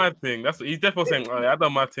 I done my thing. He's definitely saying, I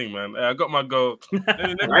done my thing, man. I got my goal.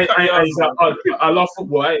 I love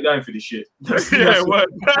football. I ain't going for this shit. Yeah, what?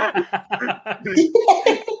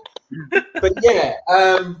 But yeah,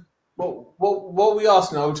 what we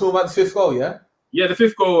asking? Are we talking about the 5th goal? Yeah. Yeah, the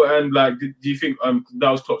 5th goal, and do you think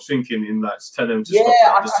that was Klopp's thinking in that telling him to stop?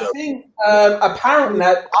 Yeah, I think apparently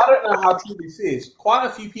I don't know how true this is. Quite a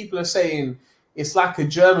few people are saying it's like a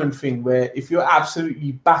German thing where if you're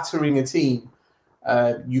absolutely battering a team,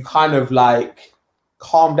 you kind of like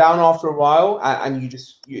calm down after a while, and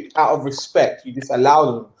you out of respect, you just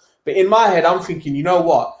allow them. But in my head, I'm thinking, you know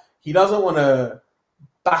what? He doesn't want to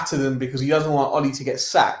batter them because he doesn't want Ollie to get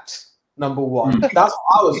sacked. Number one, that's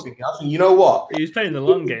what I was thinking. I was thinking, you know what? He's playing the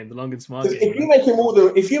long game, the long and smart game. If you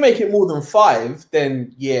make it more than 5,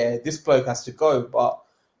 then yeah, this bloke has to go. But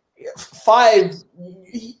 5,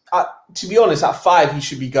 to be honest, at 5 he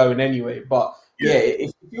should be going anyway. But yeah,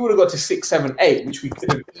 if you would have got to 6, 7, 8, which we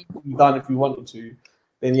could have easily done if we wanted to,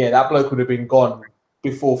 then yeah, that bloke would have been gone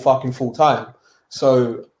before fucking full time.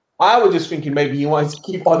 So I was just thinking maybe he wanted to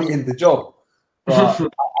keep Ollie in the job.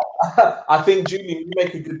 But I think, Julian, you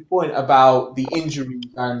make a good point about the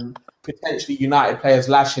injuries and potentially United players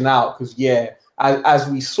lashing out because, yeah, as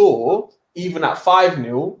we saw, even at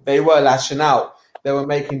 5-0, they were lashing out. They were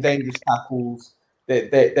making dangerous tackles.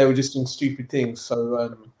 They were just doing stupid things.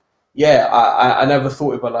 So, yeah, I never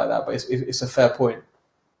thought of it like that, but it's a fair point.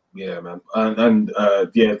 Yeah, man. And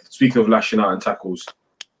yeah, speaking of lashing out and tackles,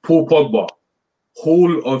 Paul Pogba,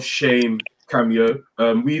 Hall of Shame cameo.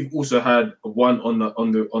 We've also had one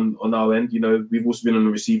on our end. You know, we've also been on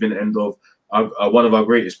the receiving end of one of our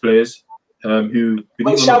greatest players. Who?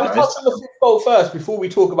 Wait, shall we touch on the 5th goal first before we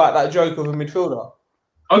talk about that joke of a midfielder?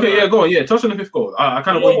 Okay, yeah, go on. Yeah, touch on the 5th goal. I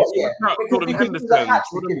kind of want you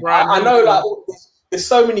to. I know, like, there's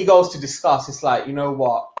so many goals to discuss. It's like, you know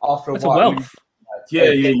what? After a while, you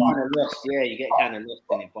get kind of lost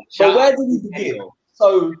in it. So where did he begin?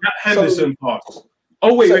 So that Henderson pass.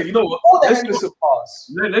 Oh wait, you know what? Let's start.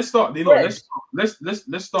 You know, let's start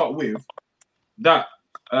with that.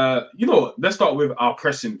 You know, let's start with our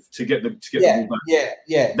pressing to get the ball back.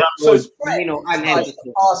 Yeah. That was and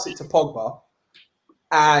Henderson pass it to Pogba,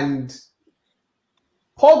 and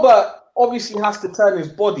Pogba obviously has to turn his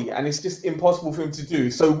body, and it's just impossible for him to do.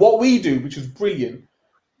 So what we do, which was brilliant,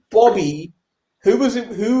 Bobby. Who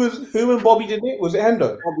and Bobby did it? Was it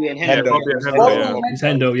Hendo? Bobby and Hendo. It's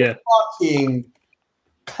Hendo, yeah. Fucking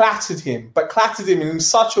clattered him in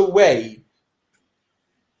such a way.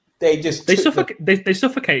 They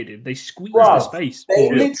suffocated him. They squeezed the space. They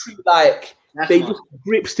literally just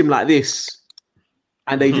gripped him like this,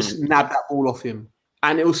 and they just nabbed that ball off him.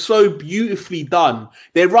 And it was so beautifully done.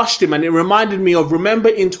 They rushed him, and it reminded me of, remember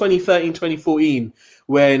in 2013, 2014,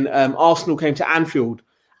 when Arsenal came to Anfield,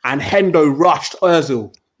 and Hendo rushed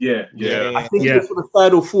Ozil. Yeah. I think it was for the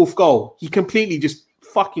 3rd or 4th goal. He completely just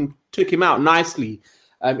fucking took him out nicely.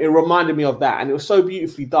 It reminded me of that, and it was so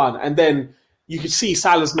beautifully done. And then you could see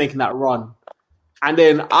Salah's making that run. And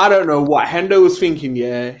then I don't know what Hendo was thinking.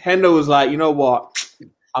 Yeah, Hendo was like, you know what?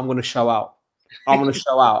 I'm going to show out. I'm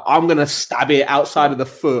going to stab it outside of the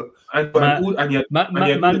foot. Man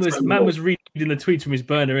was reading the tweets from his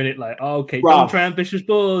burner, innit? Like, don't try ambitious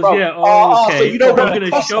balls. Okay. So you don't I'm going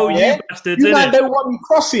to show you bastards, you man don't want me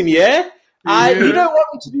crossing, yeah? You don't want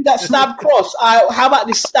me to do that stab cross. How about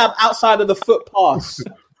this stab outside of the foot pass?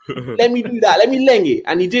 Let me do that. Let me leng it.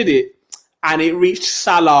 And he did it. And it reached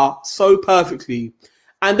Salah so perfectly.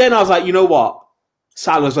 And then I was like, you know what?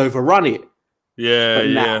 Salah's overrun it.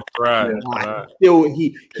 Right. Still,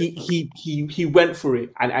 he went for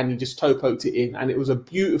it and he just toe poked it in, and it was a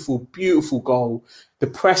beautiful, beautiful goal. The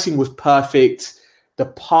pressing was perfect, the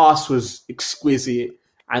pass was exquisite,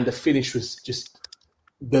 and the finish was just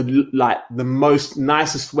the most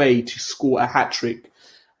nicest way to score a hat trick.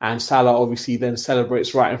 And Salah obviously then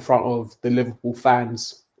celebrates right in front of the Liverpool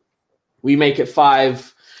fans. We make it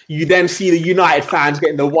 5. You then see the United fans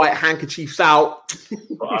getting the white handkerchiefs out.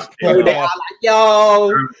 They're like,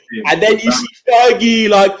 yo. And then you see Fergie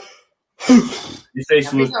like... His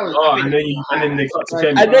face was... and then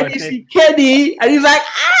you see Kenny, and he's like,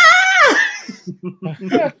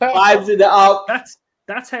 vibes it up.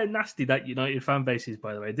 That's how nasty that United fan base is,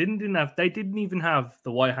 by the way. They didn't even have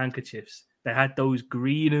the white handkerchiefs. They had those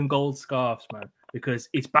green and gold scarves, man. Because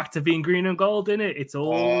it's back to being green and gold, innit? It's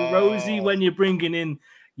all rosy when you're bringing in...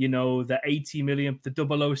 the 80 million,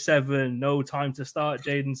 the 007, no time to start,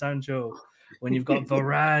 Jadon Sancho. When you've got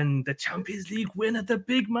Varane, the Champions League winner, the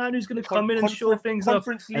big man who's going to come in and show things up.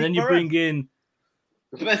 And then you bring in...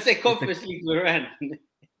 Let's say Conference League Varane.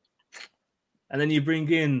 And then you bring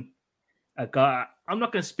in a guy... I'm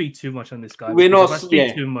not going to speak too much on this guy. We're not... If I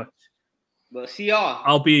speak too much, but CR.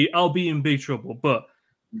 I'll be in big trouble, but...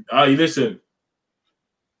 you listen.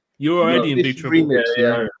 You're already in big trouble.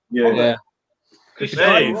 Yeah. Because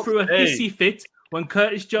he threw a hissy fit when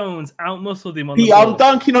Curtis Jones outmuscled him on the ball. I'm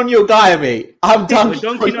dunking on your guy, mate. We're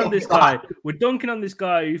dunking on this guy. We're dunking on this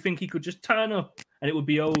guy who think he could just turn up and it would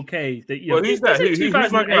be okay. Who's that? Who's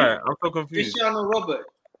my guy? I'm so confused. Cristiano Robert.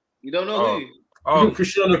 You don't know who?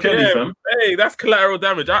 Cristiano Kelly, fam. Hey, that's collateral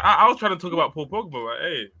damage. I was trying to talk about Paul Pogba, but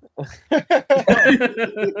hey.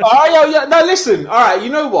 No, listen. All right, you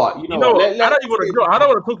know what? I don't want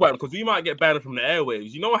to talk about him because we might get banned from the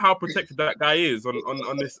airwaves. You know how protected that guy is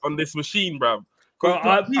on this machine, bruv.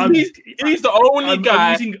 He's the only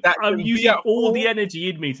guy I'm using all the energy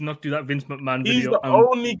in me to not do that Vince McMahon video. He's the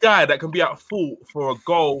only guy that can be at fault for a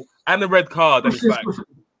goal and a red card. And it's like,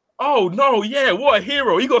 oh no, yeah, what a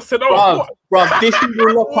hero! He got sent off. Bruv, this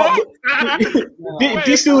will lock up.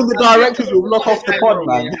 This will the directors will lock off the pod,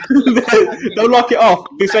 man. They'll lock it off.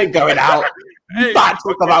 This ain't going out. You can't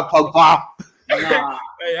talk about Pogba. Nah.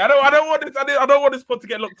 Hey, I don't want this. I don't want this pod to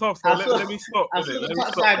get locked off. So let me stop. I saw the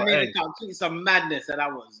touchline made account tweet some madness, and I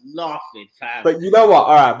was laughing, fam. But you know what?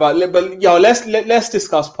 All right, but let's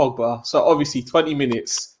discuss Pogba. So obviously, 20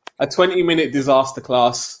 minutes, a 20-minute disaster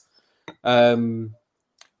class.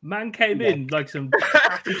 Man came in like some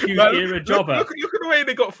attitude era jobber. Look at the way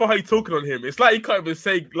they got Fahy talking on him. It's like he can't even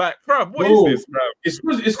say, like, bruv, what is this,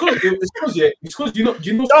 bruv? It's because you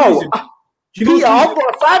know. Peter, I've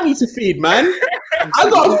got a family to feed, man.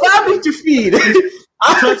 I've got a family to feed.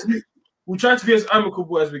 We'll try to be as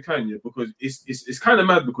amicable as we can, yeah, because it's kind of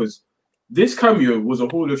mad because this cameo was a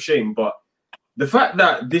hall of shame, but the fact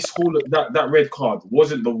that that red card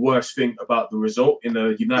wasn't the worst thing about the result in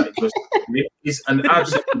a United versus is an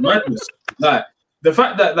absolute madness. Like the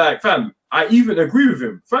fact that, like, fam, I even agree with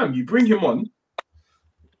him. Fam, you bring him on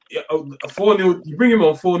 4-0, you bring him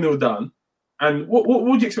on 4-0 down, and what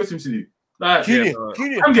would you expect him to do? Like, Junior,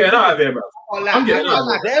 I'm getting out of here, bro. I'm getting out of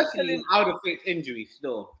here. They're telling out of fake injury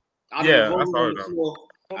still. Yeah, that's how it is.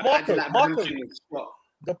 Marco,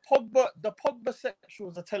 the Pogba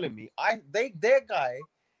sexuals are telling me their guy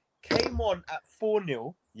came on at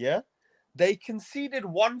 4-0, yeah? They conceded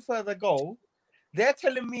one further goal. They're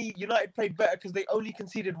telling me United played better because they only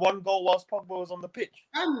conceded one goal whilst Pogba was on the pitch.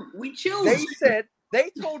 We chilled. They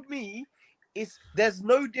told me there's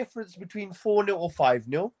no difference between 4-0 or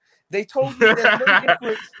 5-0. They told me there's no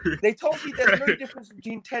difference. They told me there's no difference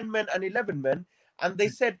between 10 men and 11 men. And they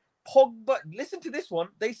said Pogba, listen to this one.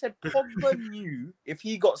 They said Pogba knew if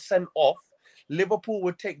he got sent off, Liverpool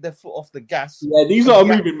would take their foot off the gas. Yeah, these are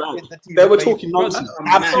moving man. They were talking nonsense.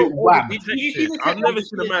 Absolute wham. I've never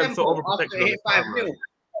seen a man so overprotected.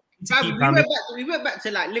 We went back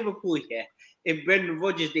to like Liverpool here in Brendan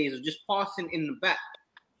Rodgers' days of just passing in the back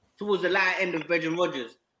towards the latter end of Brendan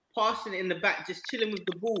Rodgers, passing in the back, just chilling with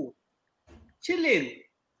the ball. Chilling.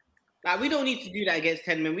 Like, we don't need to do that against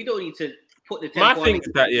 10 men. We don't need to put the 10 my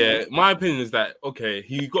opinion is that, okay,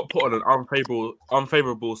 he got put on an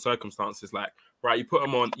unfavorable circumstances. Like, right, you put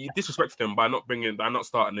him on, you disrespected him by not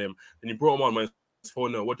starting him, and you brought him on when it's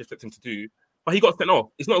 4-0. What do you expect him to do? But he got sent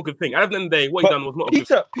off. It's not a good thing. At the end of the day, what he done was not a good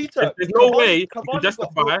thing. Peter, there's no way you can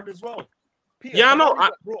justify. Yeah, I know.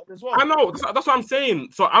 I know. That's what I'm saying.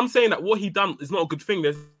 So I'm saying that what he done is not a good thing.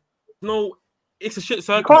 It's a shit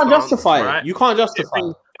circumstance. You can't justify it. Right? You can't justify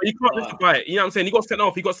it. You can't justify it. You know what I'm saying? He got sent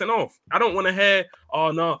off. I don't want to hear, oh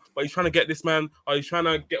no, but he's trying to get this man, or he's trying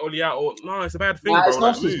to get Oli out, or no, it's a bad thing. It's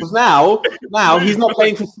not because now he's not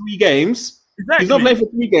playing for 3 games. Exactly. He's not playing for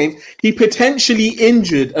 3 games. He potentially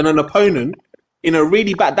injured an opponent in a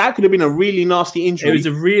really bad. That could have been a really nasty injury. It was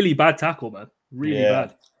a really bad tackle, man. Really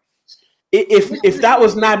bad. If that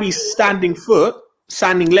was Naby's standing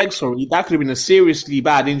leg, that could have been a seriously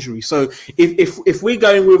bad injury. So if we're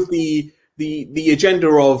going with the agenda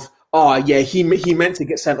of he meant to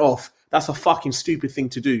get sent off, that's a fucking stupid thing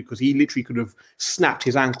to do because he literally could have snapped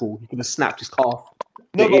his ankle, he could have snapped his calf.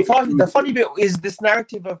 No, but the funny bit is this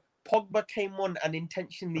narrative of Pogba came on and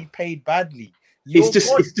intentionally played badly. It's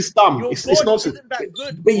just dumb. It's nonsense.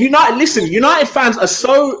 But United fans are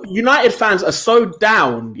so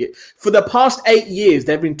down. For the past 8 years,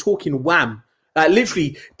 they've been talking wham.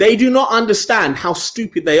 Literally, they do not understand how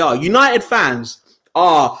stupid they are. United fans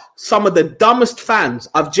are some of the dumbest fans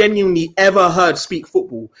I've genuinely ever heard speak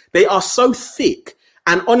football. They are so thick.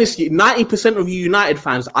 And honestly, 90% of you United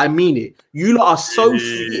fans, I mean it. You lot are so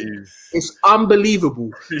thick. It's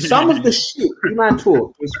unbelievable. Some of the shit you man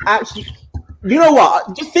talk is actually... You know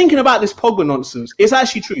what? Just thinking about this Pogba nonsense, it's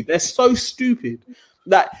actually true. They're so stupid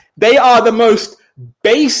that they are the most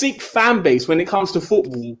basic fan base when it comes to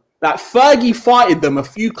football. That Fergie fighted them a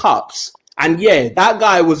few cups, and yeah, that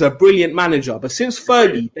guy was a brilliant manager. But since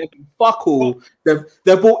Fergie, they've been fuck all.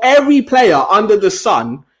 They've bought every player under the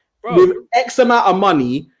sun with X amount of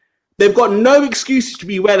money. They've got no excuses to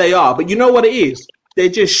be where they are. But you know what it is? They're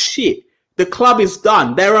just shit. The club is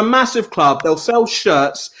done. They're a massive club. They'll sell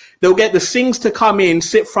shirts. They'll get the Sings to come in,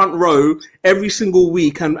 sit front row every single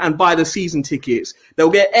week and buy the season tickets.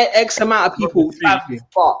 They'll get X amount of people traveling.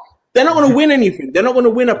 But They're not going to win anything. They're not going to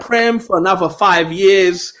win a Prem for another 5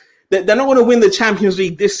 years. They're not going to win the Champions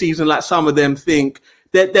League this season like some of them think.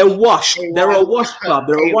 They're washed. They're a washed club.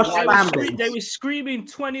 They're a washed fan base. They were screaming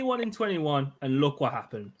 21-21, and look what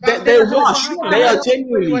happened. They're washed. They are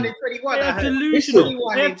genuinely. They are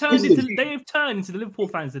delusional. They have turned into the Liverpool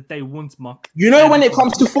fans that they once mocked. You know when it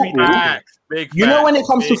comes to football,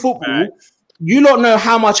 you don't know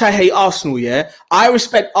how much I hate Arsenal, yeah? I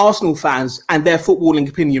respect Arsenal fans and their footballing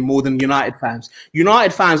opinion more than United fans.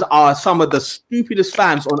 United fans are some of the stupidest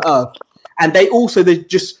fans on earth. And they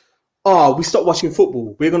just, we stopped watching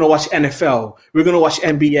football. We're going to watch NFL. We're going to watch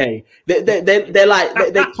NBA. They're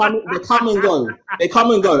like, they come and go. They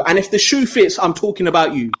come and go. And if the shoe fits, I'm talking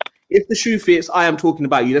about you. If the shoe fits, I am talking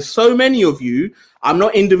about you. There's so many of you. I'm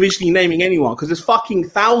not individually naming anyone because there's fucking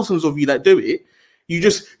thousands of you that do it. You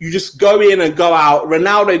just go in and go out.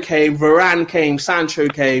 Ronaldo came, Varane came, Sancho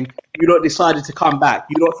came. You lot decided to come back.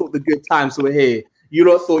 You lot thought the good times were here. You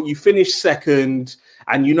lot thought you finished second.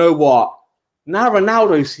 And you know what? Now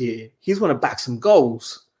Ronaldo's here. He's going to back some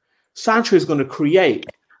goals. Sancho's going to create.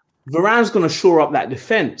 Varane's going to shore up that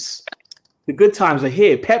defense. The good times are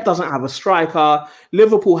here. Pep doesn't have a striker.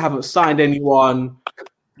 Liverpool haven't signed anyone.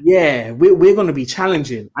 Yeah, we're going to be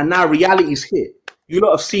challenging. And now reality's hit. You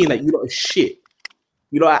lot have seen that you lot are shit.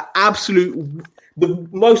 You know, the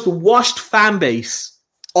most washed fan base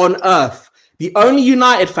on earth. The only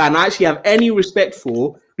United fan I actually have any respect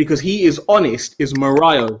for because he is honest is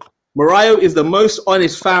Mario. Mario is the most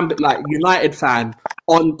honest United fan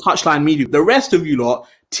on Touchline Media. The rest of you lot,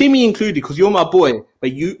 Timmy included, because you're my boy,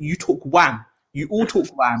 but you talk wham. You all talk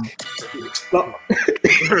wham. Play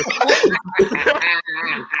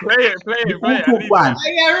it. Run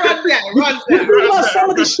that. Some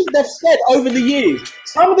of the shit they've said over the years.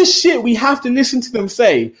 Some of the shit we have to listen to them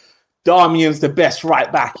say. Darmian's the best right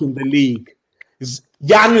back in the league.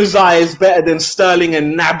 Januzaj is better than Sterling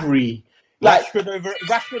and Gnabry. Rashford over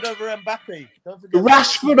Mbappe.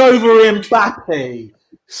 Rashford over Mbappe.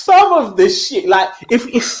 Some of this shit, if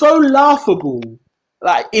it's so laughable.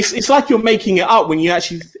 It's like you're making it up when you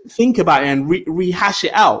actually think about it and rehash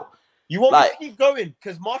it out. You want me to keep going?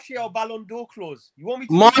 Because Martial Ballon d'Or clause. You want me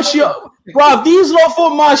to Martial, bro, these lot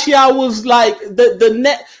thought Martial was like the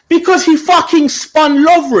net because he fucking spun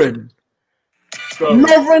Lovren.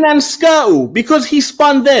 Lovren and Skirtle. Because he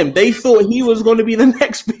spun them, they thought he was going to be the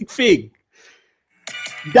next big thing.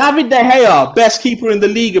 David De Gea, best keeper in the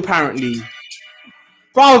league, apparently.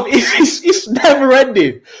 Bro, it's never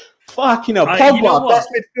ended. Fucking hell, Pogba, best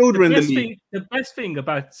midfielder in the league. The best thing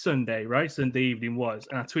about Sunday evening was,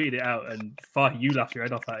 and I tweeted it out, and you laughed your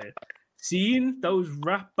head off at it, seeing those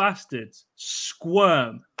rat bastards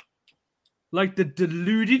squirm like the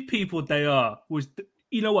deluded people they are was,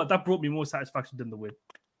 you know what, that brought me more satisfaction than the win.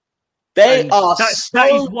 That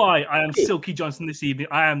is why I am Silky Johnson this evening.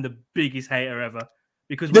 I am the biggest hater ever.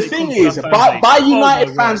 Because the thing is, by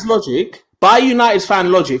United fans' logic, by United's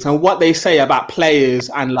fan logic and what they say about players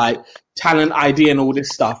and talent ID and all this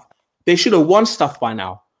stuff, they should have won stuff by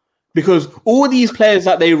now. Because all these players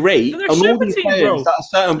that they rate and all these players that are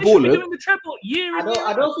certain ballers.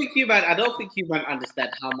 I don't think you man understand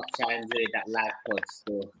how much I enjoyed that live pod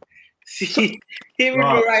still. See, him and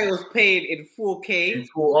Mariah was played in 4K.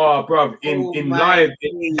 In live,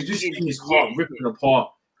 you just see his heart ripping apart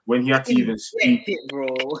when he had to even speak.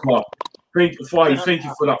 Thank you for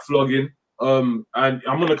that flogging. And I'm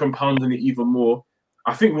gonna compound on it even more.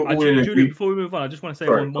 I think we're all in agreement. Before we move on, I just want to say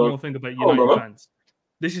one more thing about United fans.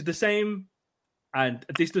 This is the same, and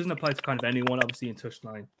this doesn't apply to kind of anyone, obviously, in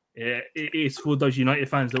Touchline. It's for those United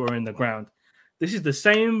fans that were in the ground. This is the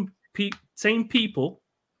same people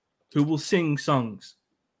who will sing songs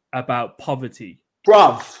about poverty.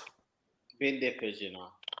 Bruv. Bin dippers, you know.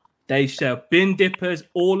 They sell bin dippers,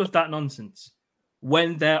 all of that nonsense.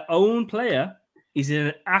 When their own player is in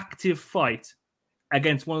an active fight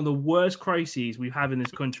against one of the worst crises we have in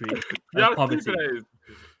this country, poverty.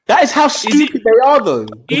 That is how stupid they are, though.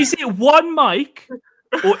 Is it one mic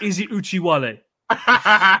or is it Uchiwale? Those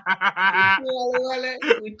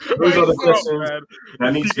are the questions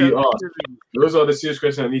that need to be asked. Those are the serious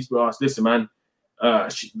questions that need to be asked. Listen, man,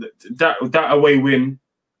 that away win,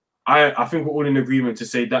 I think we're all in agreement to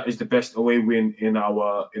say that is the best away win in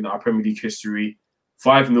our Premier League history.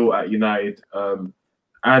 5-0 at United.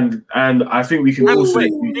 And I think we can also...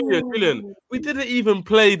 Julian, we didn't even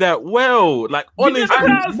play that well. Like, honestly, we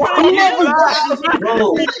didn't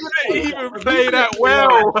even play that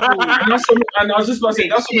well. And I was just about to say,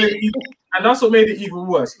 that's what made it even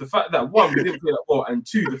worse. The fact that, one, we didn't play that well, and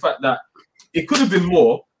two, the fact that it could have been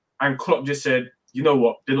more, and Klopp just said, you know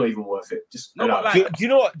what, they're not even worth it. Just do you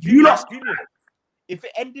know what? if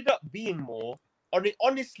it ended up being more,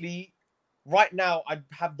 honestly, right now I'd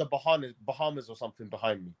have the Bahamas or something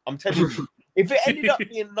behind me. I'm telling you, if it ended up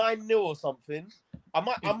being 9-0 or something, I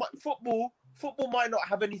might football might not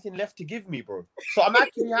have anything left to give me, bro. So I'm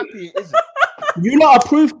actually happy it isn't. You lot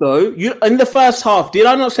approved though. You in the first half, did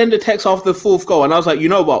I not send a text after the fourth goal? And I was like, you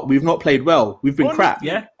know what? We've not played well. We've been crap.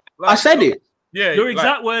 Yeah, I said it. Yeah, your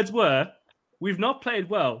exact words were, "We've not played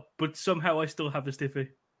well, but somehow I still have a stiffy."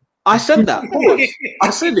 I said that. I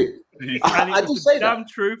said it. I did say damn that.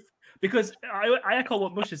 truth. Because I echo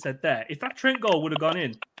what Musha said there. If that Trent goal would have gone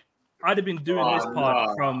in, I'd have been doing this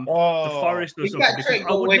part from the forest or something. Because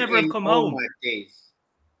I would never have come home.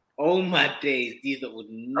 Oh my days, these that would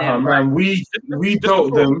never. Oh man, we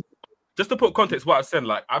told them. Just to put context, what I said,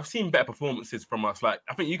 like I've seen better performances from us. Like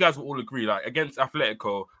I think you guys will all agree. Like against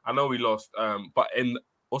Atletico, I know we lost, but in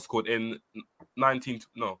what's called in 18-19,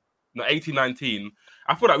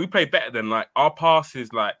 I feel like we played better than like our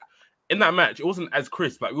passes. Like in that match, it wasn't as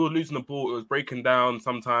crisp. Like we were losing the ball, it was breaking down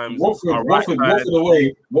sometimes. Watford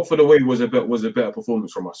away was a better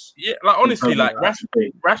performance from us. Yeah, like honestly, like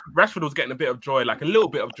Rashford was getting a bit of joy, like a little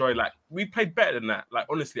bit of joy. Like we played better than that. Like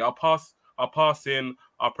honestly, our passing,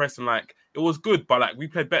 our pressing, like it was good, but like we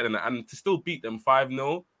played better than that, and to still beat them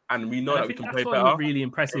 5-0, and we know that we can play better. That's one of the really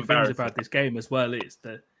impressive things about this game as well is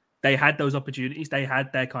that they had those opportunities. They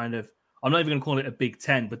had their kind of, I'm not even going to call it a Big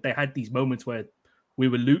Ten, but they had these moments where we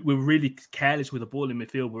were really careless with the ball in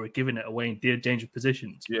midfield. We were giving it away in dangerous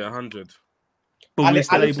positions. Yeah, 100. But we're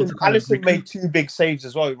still able to Alisson made 2 big saves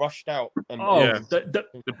as well. He rushed out. And,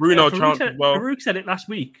 the Bruno chance as well. Farouk said it last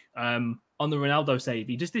week on the Ronaldo save.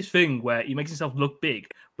 He does this thing where he makes himself look big,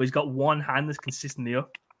 but he's got one hand that's consistently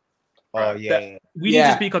up. Oh, yeah. We need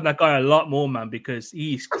to speak on that guy a lot more, man, because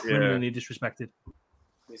he's criminally disrespected.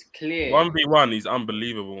 It's clear. 1v1, he's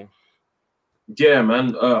unbelievable. Yeah,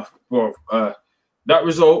 man. That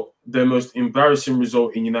result, the most embarrassing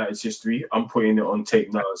result in United's history. I'm putting it on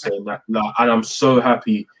tape now and saying that. And I'm so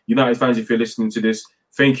happy. United fans, if you're listening to this,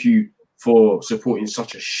 thank you for supporting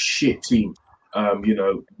such a shit team.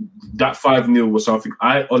 That 5-0 was something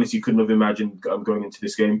I honestly couldn't have imagined going into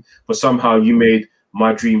this game. But somehow you made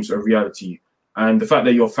my dreams a reality. And the fact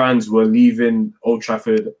that your fans were leaving Old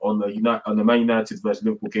Trafford on the Man United versus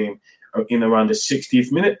Liverpool game in around the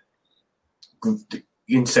 60th minute,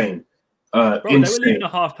 insane. Bro, they were leaving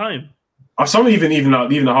at half time. Some even leaving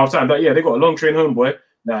at half time. They got a long train home, boy.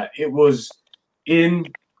 It was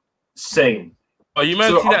insane. Oh, you might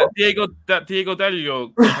see that Diego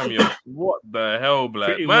Dalio cameo. What the hell,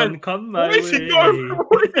 black man? What is he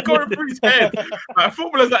going through his head? Like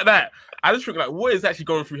footballers like that, I just think like, what is actually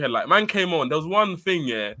going through his head? Like, man came on. There was one thing,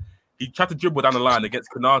 he tried to dribble down the line against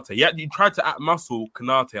Konate. He tried to out-muscle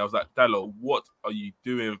Konate. I was like, Dallo, what are you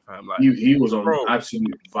doing, fam? Like, he was on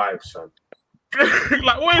absolute vibes, fam.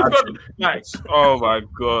 Like, what is going? Like, oh my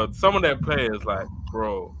god, some of their players, like,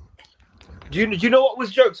 bro. Do you know what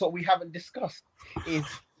was jokes? What we haven't discussed is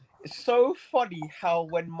so funny how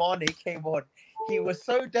when Mane came on, he was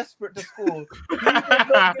so desperate to score. He did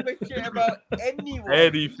not give a shit about anyone.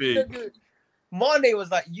 Anything. Mane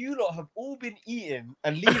was like, "You lot have all been eating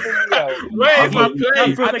and leaving me out." Where's my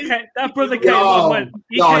place? That brother came on and went,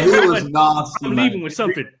 he was nasty. I'm leaving with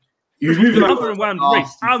something. He was moving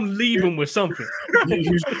I'm leaving with something. He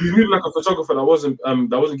was moving like a photographer that wasn't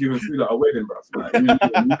giving food at a wedding, bro. Like,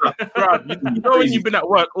 you know when you've been at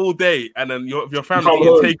work all day and then your family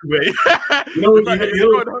eating takeaway. You know when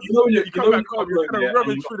you come back home, you're kind of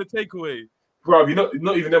rubbing through the takeaway. Bro,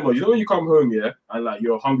 not even them. You know when you come home, and like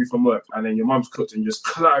you're hungry from work, and then your mum's cooked and just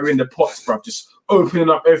clattering the pots, bro, just opening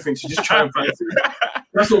up everything to just try and find food.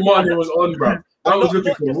 That's what Mane was on, bro. I was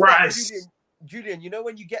looking for rice. Julian, you know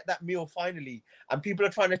when you get that meal finally and people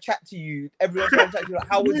are trying to chat to you, everyone's trying to chat to you like,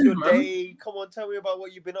 how was your day? Come on, tell me about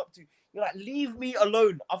what you've been up to. You're like, leave me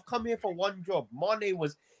alone. I've come here for one job. Mane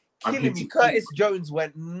was killing me. Curtis Jones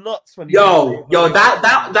went nuts when he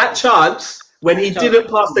that chance when he didn't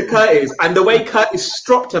pass to Curtis and the way Curtis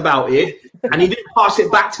stropped about it and he didn't pass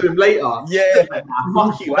it back to him later. Yeah.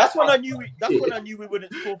 Fuck you. That's when I knew we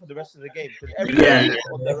wouldn't score for the rest of the game. You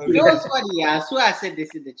know what's funny? I swear I said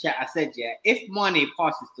this in the chat. I said, if Mane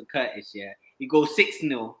passes to Curtis, he goes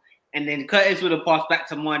 6-0, and then Curtis would have passed back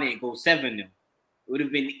to Mane, it goes 7-0. It would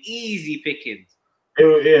have been easy pickings.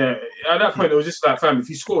 At that point, it was just like, fam, if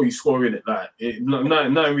you score, you score in it. Like,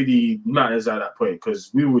 nothing really matters at that point because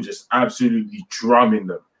we were just absolutely drumming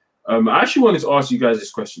them. I actually wanted to ask you guys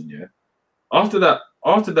this question, After that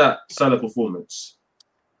Salah performance,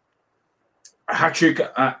 a hat-trick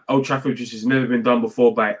at Old Trafford, which has never been done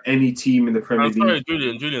before by any team in the Premier League.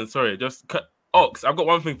 Sorry, Julian, sorry. Just cut Ox. I've got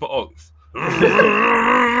one thing for Ox.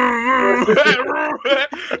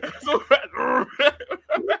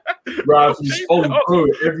 Bruv, he's on go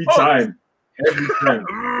every time. Every time.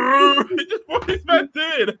 What is man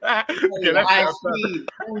doing? High speed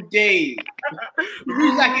all day.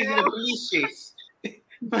 He's like he's in a police chase.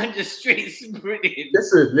 Man, just straight sprinting.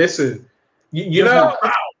 Listen. You know,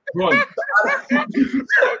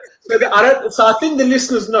 so I think the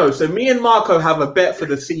listeners know. So me and Marco have a bet for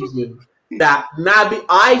the season that Naby.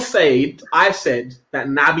 I said that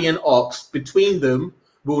Naby and Ox between them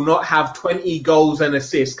will not have 20 goals and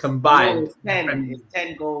assists combined. No, it's 10. It's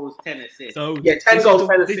 10 goals, 10 assists. So 10 goals,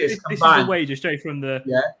 10 assists this combined. is the wager straight from the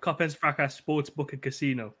Coppens Fracas Sportsbook and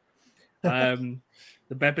Casino. The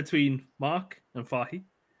bet between Mark and Fahi.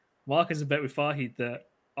 Mark has a bet with Fahi that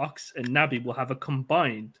Ox and Naby will have a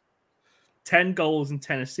combined 10 goals and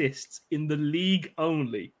 10 assists in the league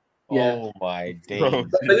only. Yeah. Oh my days. But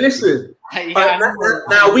listen,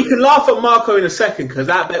 now we can laugh at Marco in a second because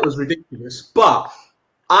that bet was ridiculous. But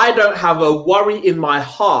I don't have a worry in my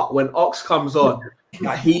heart when Ox comes on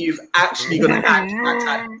that he is actually going to act.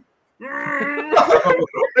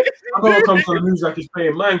 I'm gonna come to the news like he's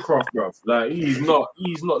playing Minecraft, bro. Like he's not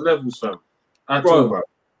levels, fam. At all, bro.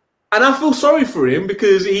 And I feel sorry for him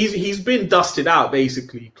because he's been dusted out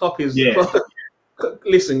basically. Klopp is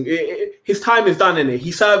listen. His time is done in it.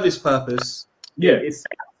 He served his purpose. Yeah, he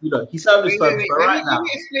served his purpose. Right now, let me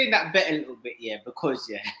explain that bet a little bit, because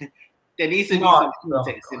there needs to be some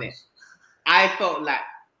context in it. I felt like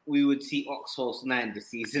we would see Ox False 9 this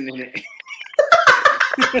season in it.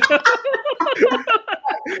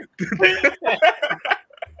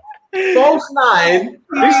 False 9.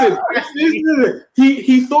 Listen.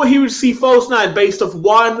 He thought he would see False 9 based off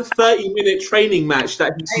one 30-minute training match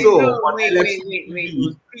that he saw. Wait. It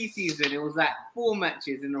was pre-season. It was like 4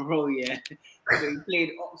 matches in a row, So he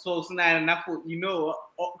played Ox False 9, and I thought, you know what?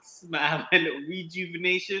 Ox might have a little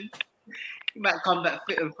rejuvenation. He might come back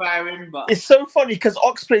fit and firing, but it's so funny because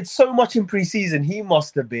Ox played so much in pre-season. He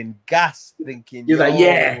must have been gassed, thinking, "He's like,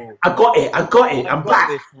 yeah, I got it. I'm back.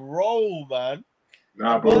 This role, man."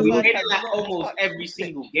 Nah, bro. He played like almost every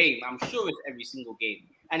single game. I'm sure it's every single game,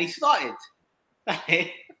 and he started.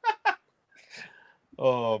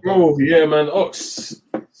 Bro, yeah, man. Ox,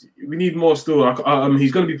 we need more still.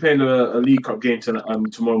 He's going to be playing a League Cup game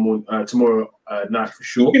tomorrow night for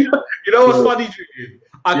sure. You know what's funny, Julian?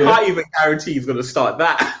 I can't even guarantee he's going to start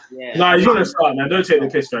that. Yeah. Nah, he's going to start, man. Don't take the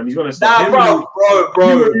piss, fam. He's going to start. Nah,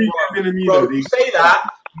 bro. You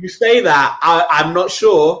say that. I'm not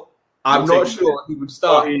sure. I'm not sure he would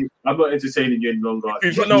start. I'm not entertaining you any longer.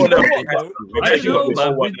 I don't know,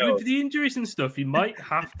 man. With the injuries and stuff, he might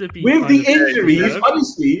have to be. With the injuries,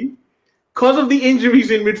 honestly, because of the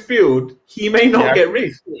injuries in midfield, he may not get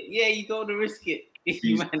risked. Yeah, you don't want to risk it.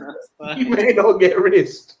 He may not get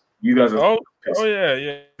risked. You guys are.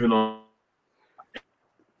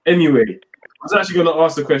 Anyway, I was actually going to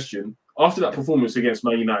ask the question after that performance against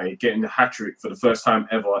Man United, getting the hat trick for the first time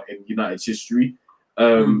ever in United's history,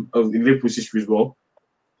 in Liverpool's history as well.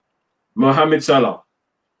 Mohamed Salah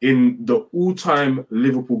in the all-time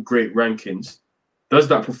Liverpool great rankings. Does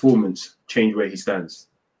that performance change where he stands?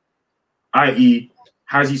 I.e.,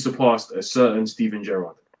 has he surpassed a certain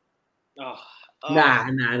Gerrard? Nah,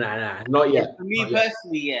 not yet. For me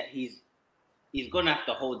personally, he's gonna have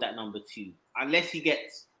to hold that number 2 unless he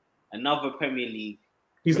gets another Premier League.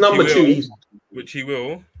 He's number 2, which he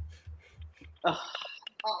will.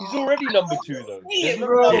 He's already number 2 though. He's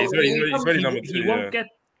already number 2.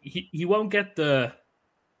 He won't get the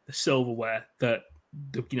silverware that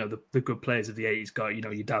the good players of the 80s got. Your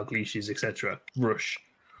Dalglish, etc. Rush,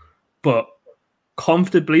 but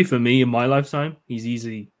comfortably for me in my lifetime, he's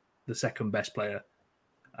easily the second best player,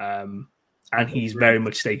 and he's very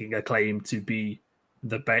much staking a claim to be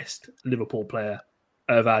the best Liverpool player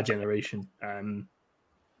of our generation.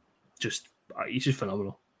 He's just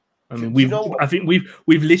phenomenal. I mean, I think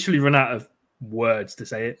we've literally run out of words to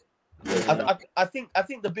say it. I think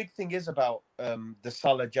the big thing is about the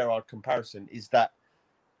Salah Gerrard comparison is that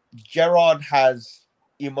Gerrard has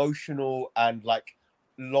emotional and like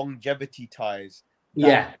longevity ties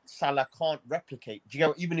that Salah can't replicate. Do you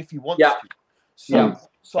know, even if he wants to?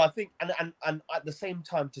 So I think, and at the same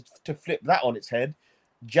time, to flip that on its head,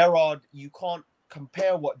 Gerrard, you can't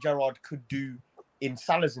compare what Gerrard could do in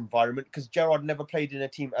Salah's environment because Gerrard never played in a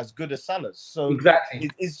team as good as Salah's. So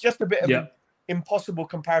it's just a bit of an impossible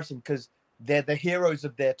comparison because they're the heroes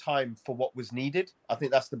of their time for what was needed. I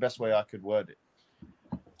think that's the best way I could word it.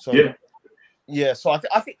 So so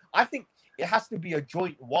I think it has to be a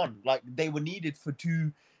joint one. Like they were needed for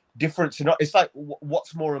 2 different scenarios. It's like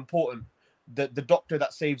what's more important, the doctor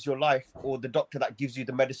that saves your life or the doctor that gives you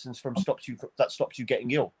the medicines that stops you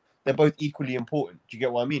getting ill. they're both equally important. Do you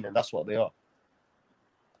get what I mean? And that's what they are.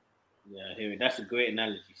 Yeah, I hear it. That's a great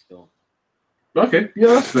analogy still. Okay, yeah,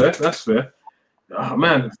 that's fair. That's fair. Oh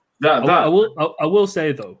man, I will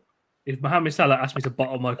say though, if Mohamed Salah asked me to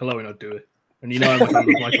bottle Michael Owen, I'd do it. And you know how much I love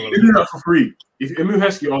Michael Owen. You do that for free. If Emil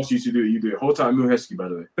Heskey asks you to do it, you do it. Hold tight, Emil Heskey, by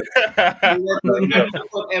the way.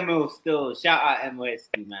 Emil still. Shout out Emil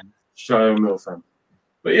Heskey, man. Shout out Emil, fam.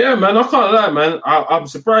 But yeah, man, I can't lie, man. I'm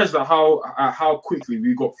surprised at how quickly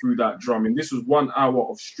we got through that drumming. This was 1 hour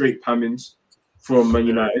of straight pammings from Man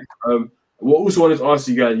United. What also wanted to ask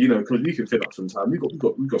you guys, because we can fill up some time. We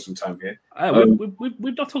got some time here.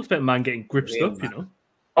 We've not talked about man getting gripped up,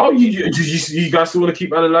 Oh, you guys still want to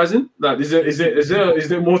keep analysing? Like, is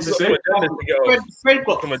there more to say? Fred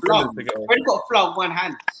got flogged one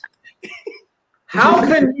hand. How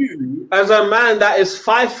can you, as a man that is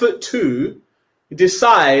 5'2",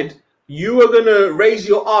 decide you are gonna raise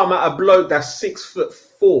your arm at a bloke that's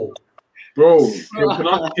 6'4"? Bro,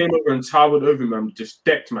 Konate came over and towered over him and just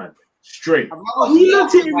decked, man. Straight. He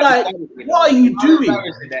looked at him like, what are you doing?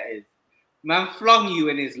 Man flung you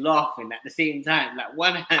and is laughing at the same time. Like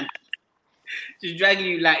one hand. Just dragging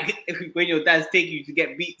you like when your dad's taking you to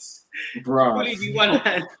get beats. Bro. Only be one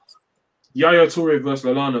hand. Yaya Toure versus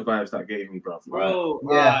Lallana vibes that gave me, bro. Bro,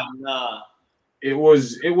 nah. It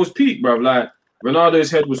was peak, bro. Like, Ronaldo's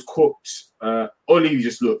head was cooked. Oli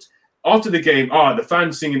just looked. After the game, the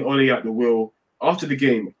fans singing Oli at the wheel. After the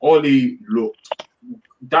game, Oli looked.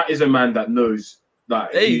 That is a man that knows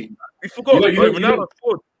that. Hey, we forgot.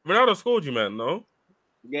 Ronaldo scored you, man. No.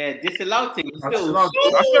 Yeah, disallowed thing. I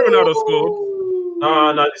swear Ronaldo scored.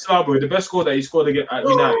 No, disallowed, bro. The best score that he scored at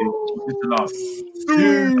United was disallowed.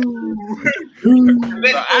 The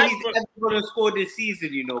best goal he's ever scored this season,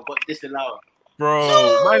 got disallowed. Bro,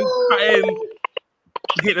 man, cutting,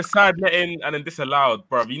 hit the side netting and then disallowed,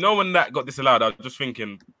 bro. You know when that got disallowed, I was just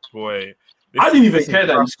thinking, boy. I didn't even care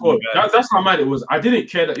that he scored. That's how mad it was. I didn't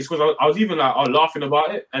care that he scored. I was even laughing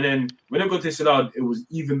about it. And then when it got disallowed, it was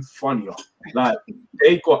even funnier. Like,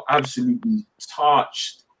 they got absolutely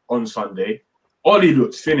touched on Sunday. Oli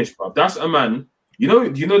looked finished, bro. That's a man. You know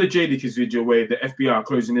the J League video where the FBI are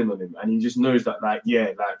closing in on him, and he just knows that,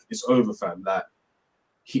 it's over, fam. Like,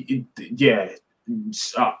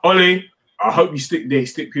 Oli, I hope they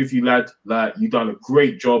stick with you, lad. Like, you've done a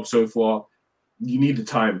great job so far. You need the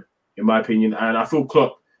time, in my opinion. And I feel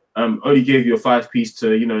Klopp only gave you a 5-piece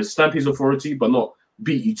to, stamp his authority, but not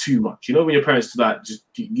beat you too much. You know, when your parents just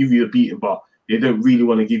give you a beating, but they don't really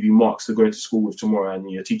want to give you marks to go into school with tomorrow, and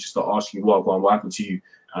your teachers start asking you, what happened to you?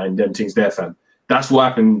 And them things there, fam. That's what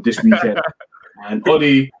happened this weekend. And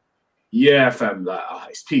Oli, yeah, fam,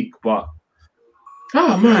 it's peak. But,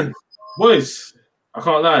 man, boys, I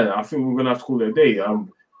can't lie. I think we're going to have to call it a day.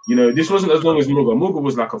 This wasn't as long as Muga. Muga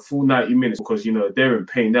was like a full 90 minutes because, they're in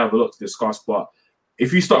pain. They have a lot to discuss. But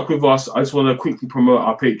if you stuck with us, I just want to quickly promote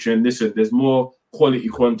our Patreon. Listen, there's more quality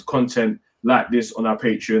content like this on our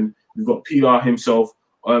Patreon. We've got PR himself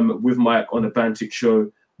with Mike on the Bantic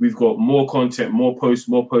show. We've got more content, more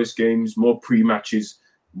post games, more pre-matches,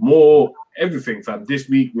 more everything, fam. This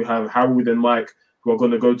week we have Harold and Mike who are going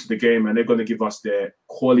to go to the game and they're going to give us their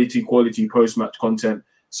quality post-match content.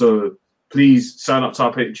 So please sign up to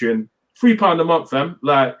our Patreon. £3 a month, fam.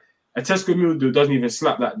 Like, a Tesco meal deal doesn't even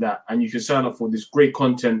slap like that. And you can sign up for this great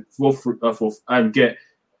content and get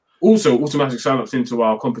also automatic sign-ups into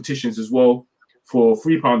our competitions as well for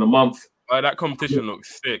 £3 a month. That competition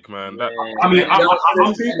looks sick, man. I'm two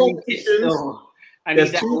competitions. I need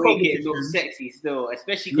that away kit look sexy still,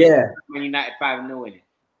 especially because when United 5-0 in it.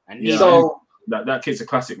 That kit's a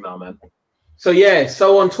classic now, man. So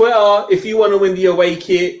on Twitter, if you want to win the away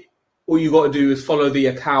kit, all you got to do is follow the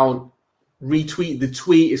account, retweet the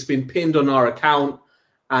tweet. It's been pinned on our account,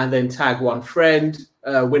 and then tag one friend.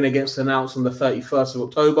 Win against announced on the 31st of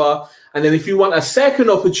October. And then if you want a second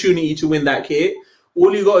opportunity to win that kit,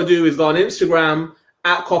 all you got to do is go on Instagram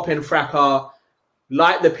at @CopandFracas,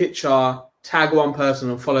 like the picture, tag one person,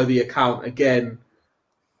 and follow the account again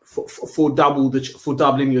for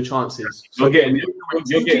doubling your chances. So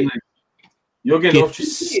you're getting off to a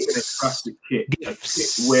classic kit, a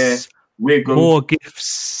kit where we're going more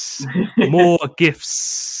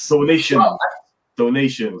gifts.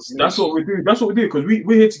 Donations. That's what we do. Because we're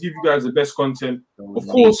here to give you guys the best content. Of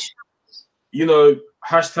course,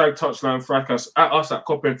 hashtag touchline fracas at us at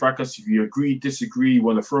Cop and Fracas. If you agree, disagree,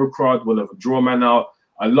 want to throw crowd, want to draw man out.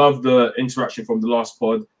 I love the interaction from the last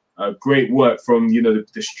pod. Great work from the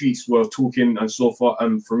streets were talking and so far.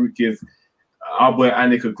 Farouk give our boy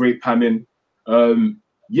Anik a great pamming.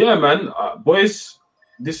 Man, boys,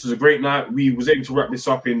 this was a great night. We was able to wrap this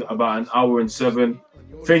up in about 1 hour and 7.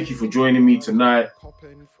 Thank you for joining me tonight.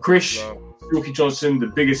 Krish, Silky Johnson, the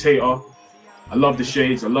biggest hater. I love the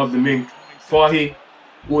shades. I love the mink. Fahi,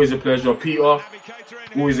 always a pleasure. Peter,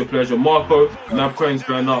 always a pleasure. Marco, Nab coins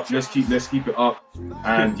going up. Let's keep it up.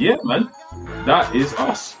 And yeah, man, that is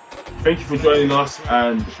us. Thank you for joining us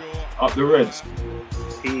and up the Reds.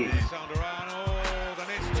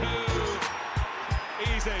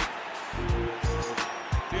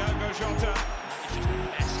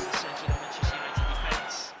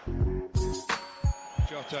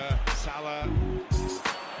 Salah,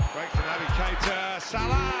 break from Naby Keita,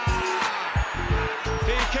 Salah!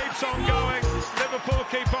 He keeps on going, Liverpool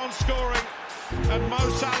keep on scoring, and Mo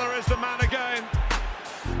Salah is the man again.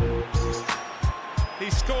 He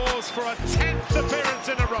scores for a 10th appearance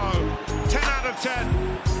in a row, 10 out of 10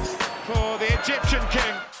 for the Egyptian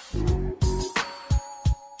king.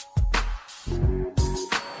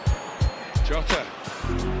 Jota,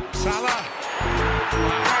 Salah,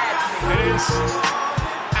 it is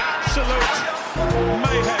absolute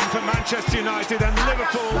mayhem for Manchester United, and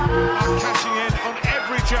Liverpool are cashing in on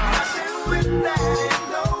every chance.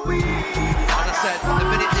 As I said, the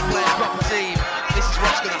minute you play a proper team, this is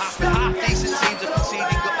what's going to happen. Half-decent teams are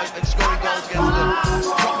conceding and scoring goals against them.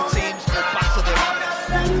 Proper teams will batter them.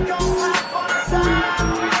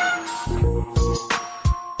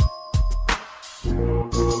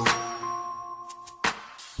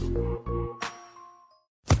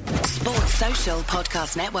 Sports Social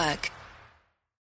Podcast Network.